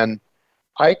way. And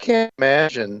I can't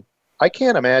imagine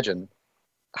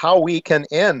how we can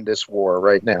end this war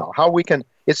right now.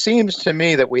 It seems to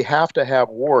me that we have to have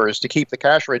wars to keep the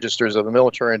cash registers of the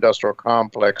military-industrial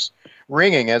complex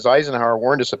ringing, as Eisenhower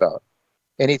warned us about.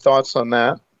 Any thoughts on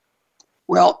that?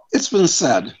 Well, it's been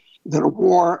said that a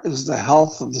war is the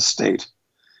health of the state,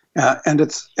 and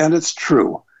it's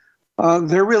true.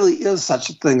 There really is such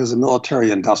a thing as a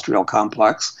military-industrial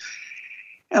complex,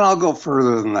 and I'll go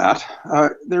further than that.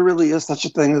 There really is such a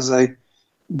thing as a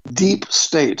deep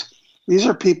state. These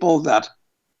are people that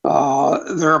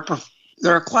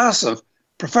they're a class of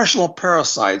professional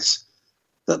parasites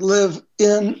that live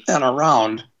in and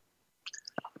around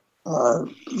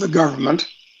the government,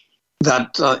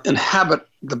 that inhabit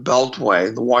the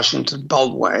Beltway, the Washington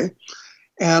Beltway,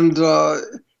 and a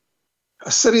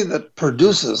city that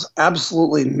produces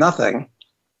absolutely nothing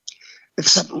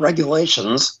except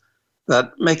regulations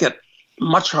that make it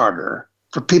much harder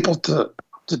for people to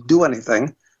do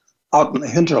anything out in the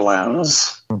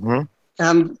hinterlands,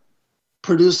 and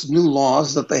produce new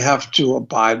laws that they have to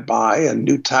abide by and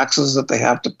new taxes that they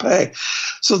have to pay.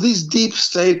 So these deep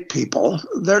state people,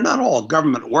 they're not all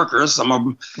government workers. Some of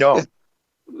them,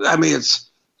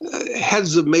 it's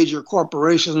heads of major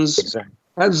corporations,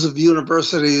 heads of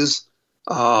universities,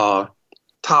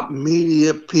 top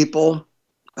media people.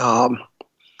 They're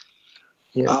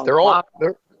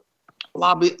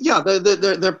lobby. Yeah,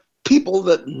 they're people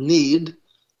that need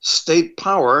state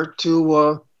power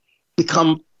to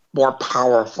become more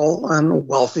powerful and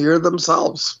wealthier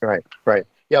themselves. Right.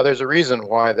 Yeah, there's a reason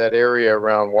why that area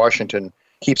around Washington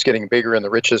keeps getting bigger, and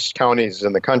the richest counties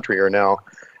in the country are now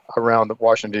around the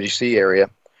Washington, D.C.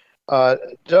 area.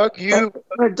 Doug,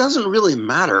 it doesn't really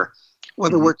matter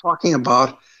whether we're talking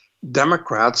about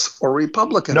Democrats or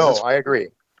Republicans. No, I agree.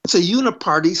 It's a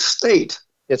uniparty state.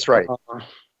 It's right.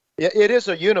 It is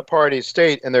a uniparty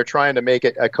state, and they're trying to make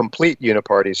it a complete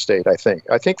uniparty state, I think.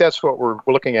 I think that's what we're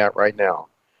looking at right now.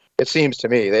 It seems to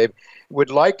me. They would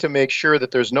like to make sure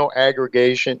that there's no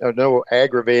aggregation or no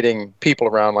aggravating people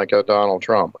around like Donald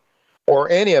Trump or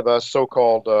any of us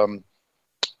so-called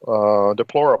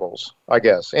deplorables, I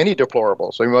guess. Any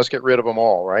deplorables. We must get rid of them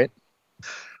all, right?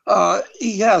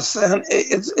 Yes, and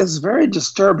it's very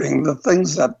disturbing, the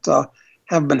things that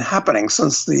have been happening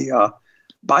since the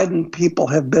Biden people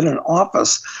have been in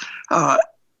office.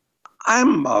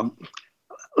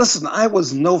 Listen, I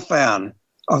was no fan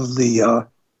of the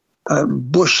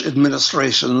Bush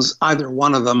administrations, either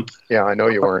one of them. Yeah, I know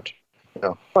you weren't.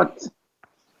 No. But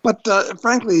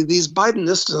frankly, these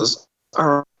Bidenistas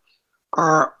are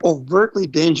overtly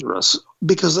dangerous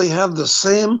because they have the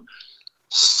same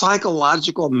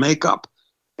psychological makeup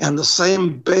and the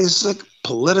same basic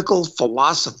political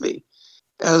philosophy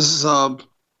as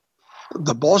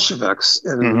the Bolsheviks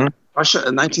in Russia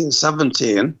in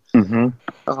 1917.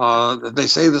 They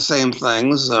say the same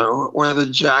things, or the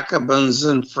Jacobins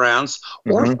in France,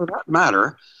 or for that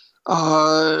matter,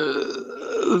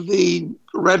 the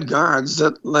Red Guards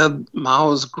that led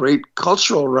Mao's great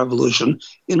cultural revolution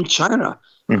in China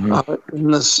in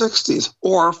the 60s,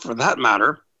 or for that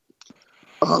matter,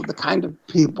 the kind of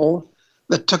people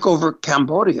that took over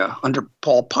Cambodia under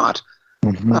Pol Pot.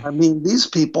 I mean, these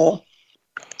people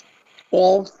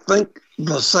all think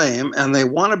the same, and they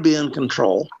want to be in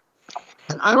control.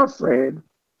 And I'm afraid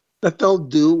that they'll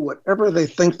do whatever they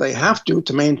think they have to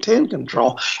maintain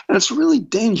control. And it's really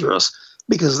dangerous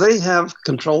because they have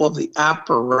control of the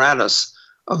apparatus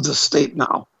of the state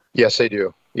now. Yes, they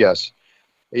do. Yes.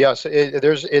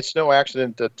 It's no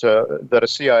accident that a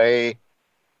CIA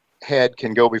head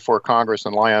can go before Congress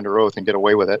and lie under oath and get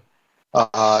away with it.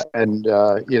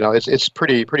 It's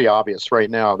pretty obvious right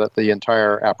now that the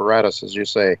entire apparatus, as you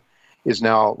say, is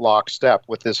now lockstep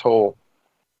with this whole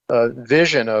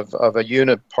vision of a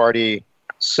uniparty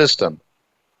system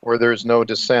where there's no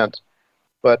dissent.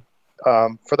 But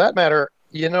for that matter,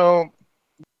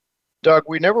 Doug,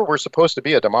 we never were supposed to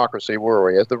be a democracy, were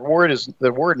we?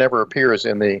 The word never appears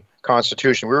in the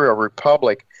Constitution. We were a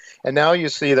republic, and now you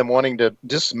see them wanting to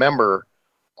dismember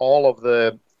all of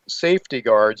the safety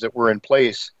guards that were in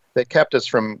place that kept us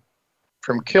from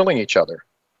killing each other.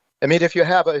 I mean, if you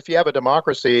have a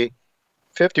democracy,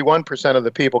 51% of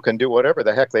the people can do whatever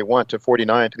the heck they want to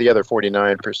the other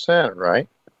 49%, right?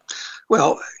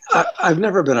 Well, I've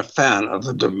never been a fan of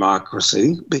the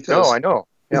democracy because I know.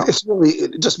 Yeah. It's really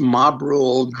just mob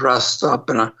rule dressed up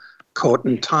in a coat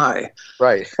and tie.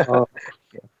 Right. Look,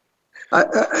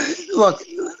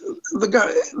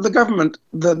 the government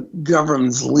that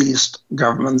governs least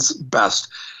governs best.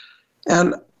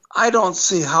 And I don't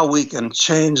see how we can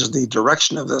change the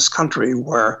direction of this country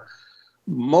where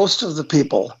most of the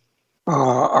people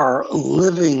are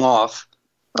living off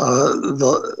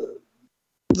the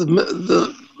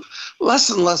less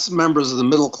and less members of the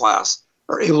middle class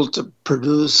are able to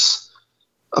produce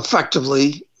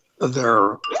effectively.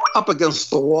 They're up against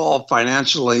the wall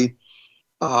financially.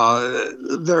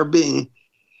 If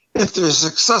they're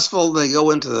successful, they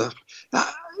go into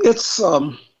it's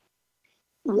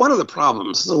one of the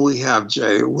problems that we have,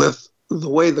 Jay, with the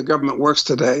way the government works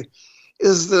today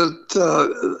is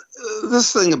that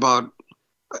this thing about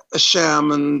a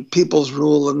sham and people's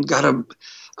rule and the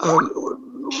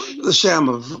sham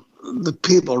of the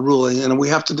people ruling, and we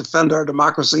have to defend our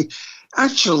democracy.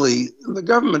 Actually, the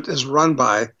government is run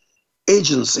by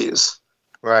agencies.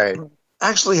 Right.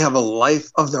 Actually have a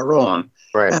life of their own.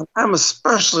 Right. And I'm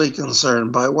especially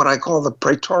concerned by what I call the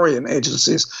Praetorian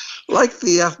agencies, like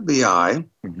the FBI,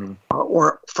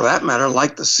 or for that matter,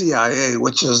 like the CIA,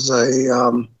 which is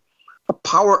a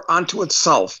power unto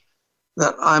itself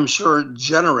that I'm sure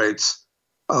generates,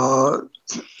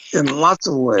 in lots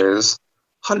of ways,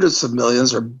 hundreds of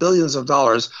millions or billions of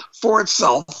dollars for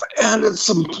itself and its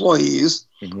employees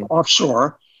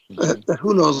offshore.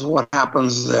 Who knows what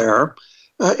happens there?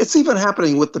 It's even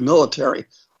happening with the military.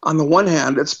 On the one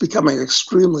hand, it's becoming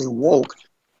extremely woke,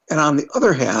 and on the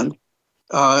other hand,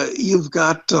 you've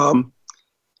got the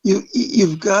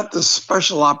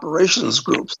special operations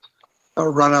groups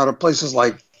run out of places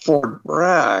like Fort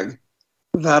Bragg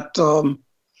that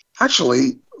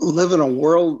actually live in a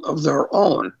world of their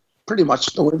own, pretty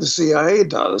much the way the CIA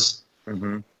does,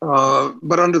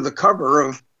 but under the cover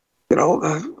of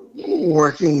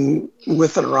working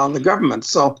with and around the government.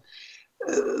 So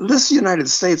this United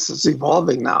States that's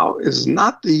evolving now is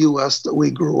not the U.S. that we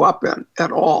grew up in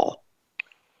at all.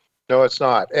 No, it's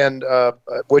not. And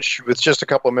which, with just a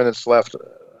couple of minutes left,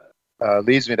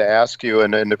 leads me to ask you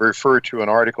and to refer to an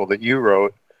article that you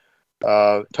wrote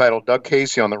titled Doug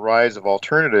Casey on the Rise of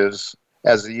Alternatives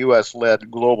as the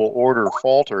U.S.-led Global Order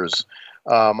Falters.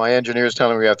 My engineer's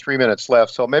telling me we have 3 minutes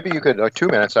left, so maybe you could, 2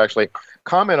 minutes actually,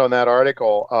 comment on that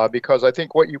article, because I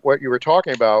think what you were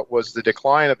talking about was the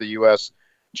decline of the U.S.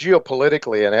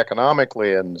 geopolitically and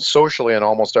economically and socially in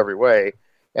almost every way,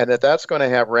 and that's going to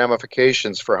have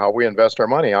ramifications for how we invest our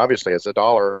money. Obviously, it's a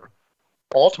dollar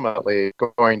ultimately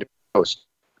going to post.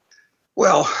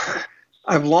 Well,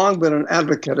 I've long been an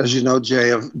advocate, as you know, Jay,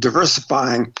 of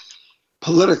diversifying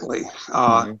politically.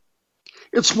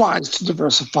 It's wise to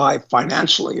diversify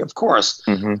financially, of course.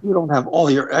 You don't have all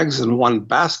your eggs in one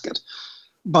basket.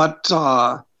 But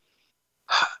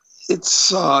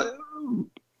it's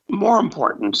more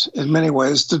important in many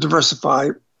ways to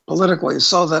diversify politically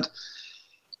so that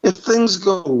if things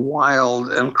go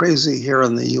wild and crazy here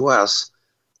in the U.S.,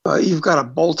 you've got a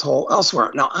bolt hole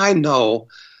elsewhere. Now, I know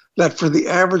that for the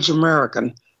average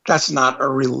American, that's not a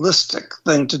realistic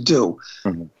thing to do,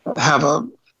 have a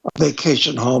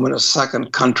vacation home in a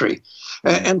second country.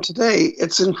 And today,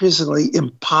 it's increasingly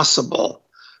impossible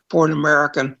for an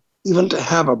American even to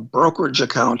have a brokerage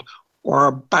account or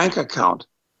a bank account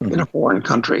in a foreign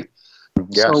country.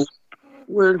 Yes. So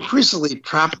we're increasingly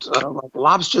trapped like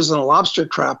lobsters in a lobster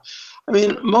trap. I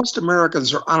mean, most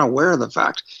Americans are unaware of the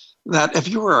fact that if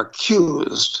you were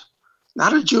accused,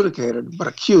 not adjudicated, but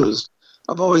accused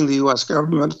of owing the U.S.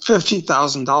 government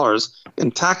 $50,000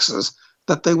 in taxes,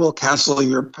 that they will cancel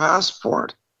your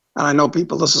passport. And I know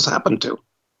people this has happened to.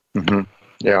 Mm-hmm.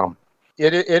 Yeah.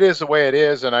 It is the way it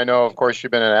is. And I know, of course,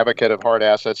 you've been an advocate of hard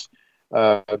assets,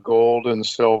 gold and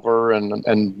silver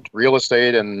and real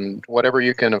estate and whatever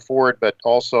you can afford. But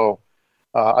also,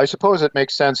 I suppose it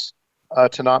makes sense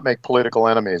to not make political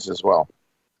enemies as well.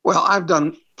 Well, I've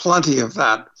done plenty of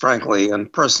that, frankly,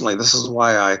 and personally. This is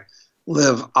why I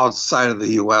live outside of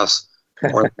the U.S.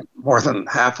 more than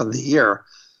half of the year,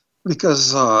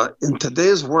 because in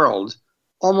today's world,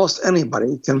 almost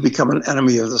anybody can become an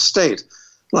enemy of the state.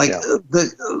 Like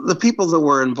the people that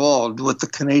were involved with the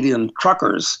Canadian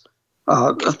truckers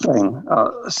thing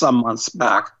some months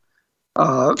back,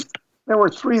 there were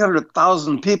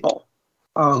 300,000 people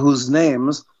whose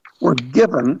names were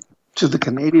given to the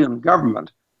Canadian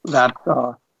government that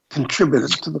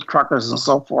contributed to the truckers and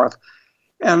so forth.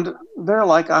 And they're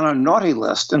like on a naughty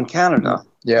list in Canada.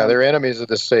 Yeah, they're enemies of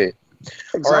the state.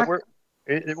 Exactly. All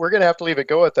right, we're going to have to leave it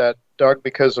go at that, Doug,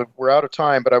 because we're out of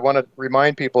time. But I want to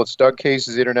remind people it's Doug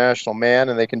Casey's International Man,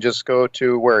 and they can just go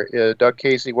to where? Doug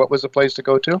Casey, what was the place to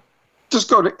go to? Just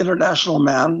go to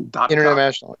internationalman.com.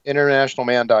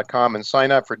 Internationalman.com and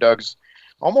sign up for Doug's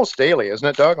almost daily, isn't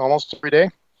it, Doug? Almost every day?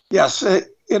 Yes, it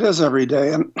is every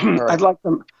day. And right. I'd like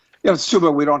to, it's too bad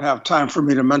we don't have time for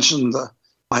me to mention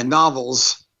my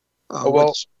novels. I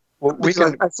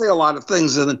say a lot of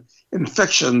things in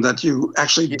fiction that you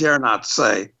actually dare not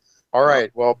say. All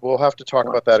right. Well, we'll have to talk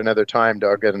about that another time,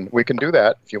 Doug, and we can do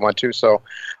that if you want to. So,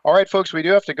 all right, folks, we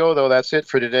do have to go, though. That's it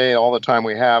for today, all the time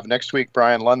we have. Next week,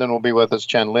 Brian London will be with us,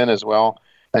 Chen Lin as well.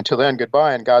 Until then,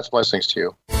 goodbye, and God's blessings to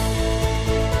you.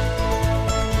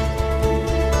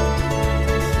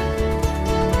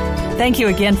 Thank you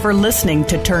again for listening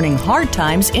to Turning Hard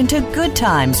Times into Good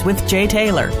Times with Jay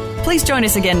Taylor. Please join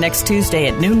us again next Tuesday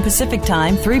at noon Pacific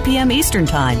Time, 3 p.m. Eastern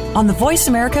Time on the Voice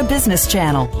America Business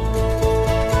Channel.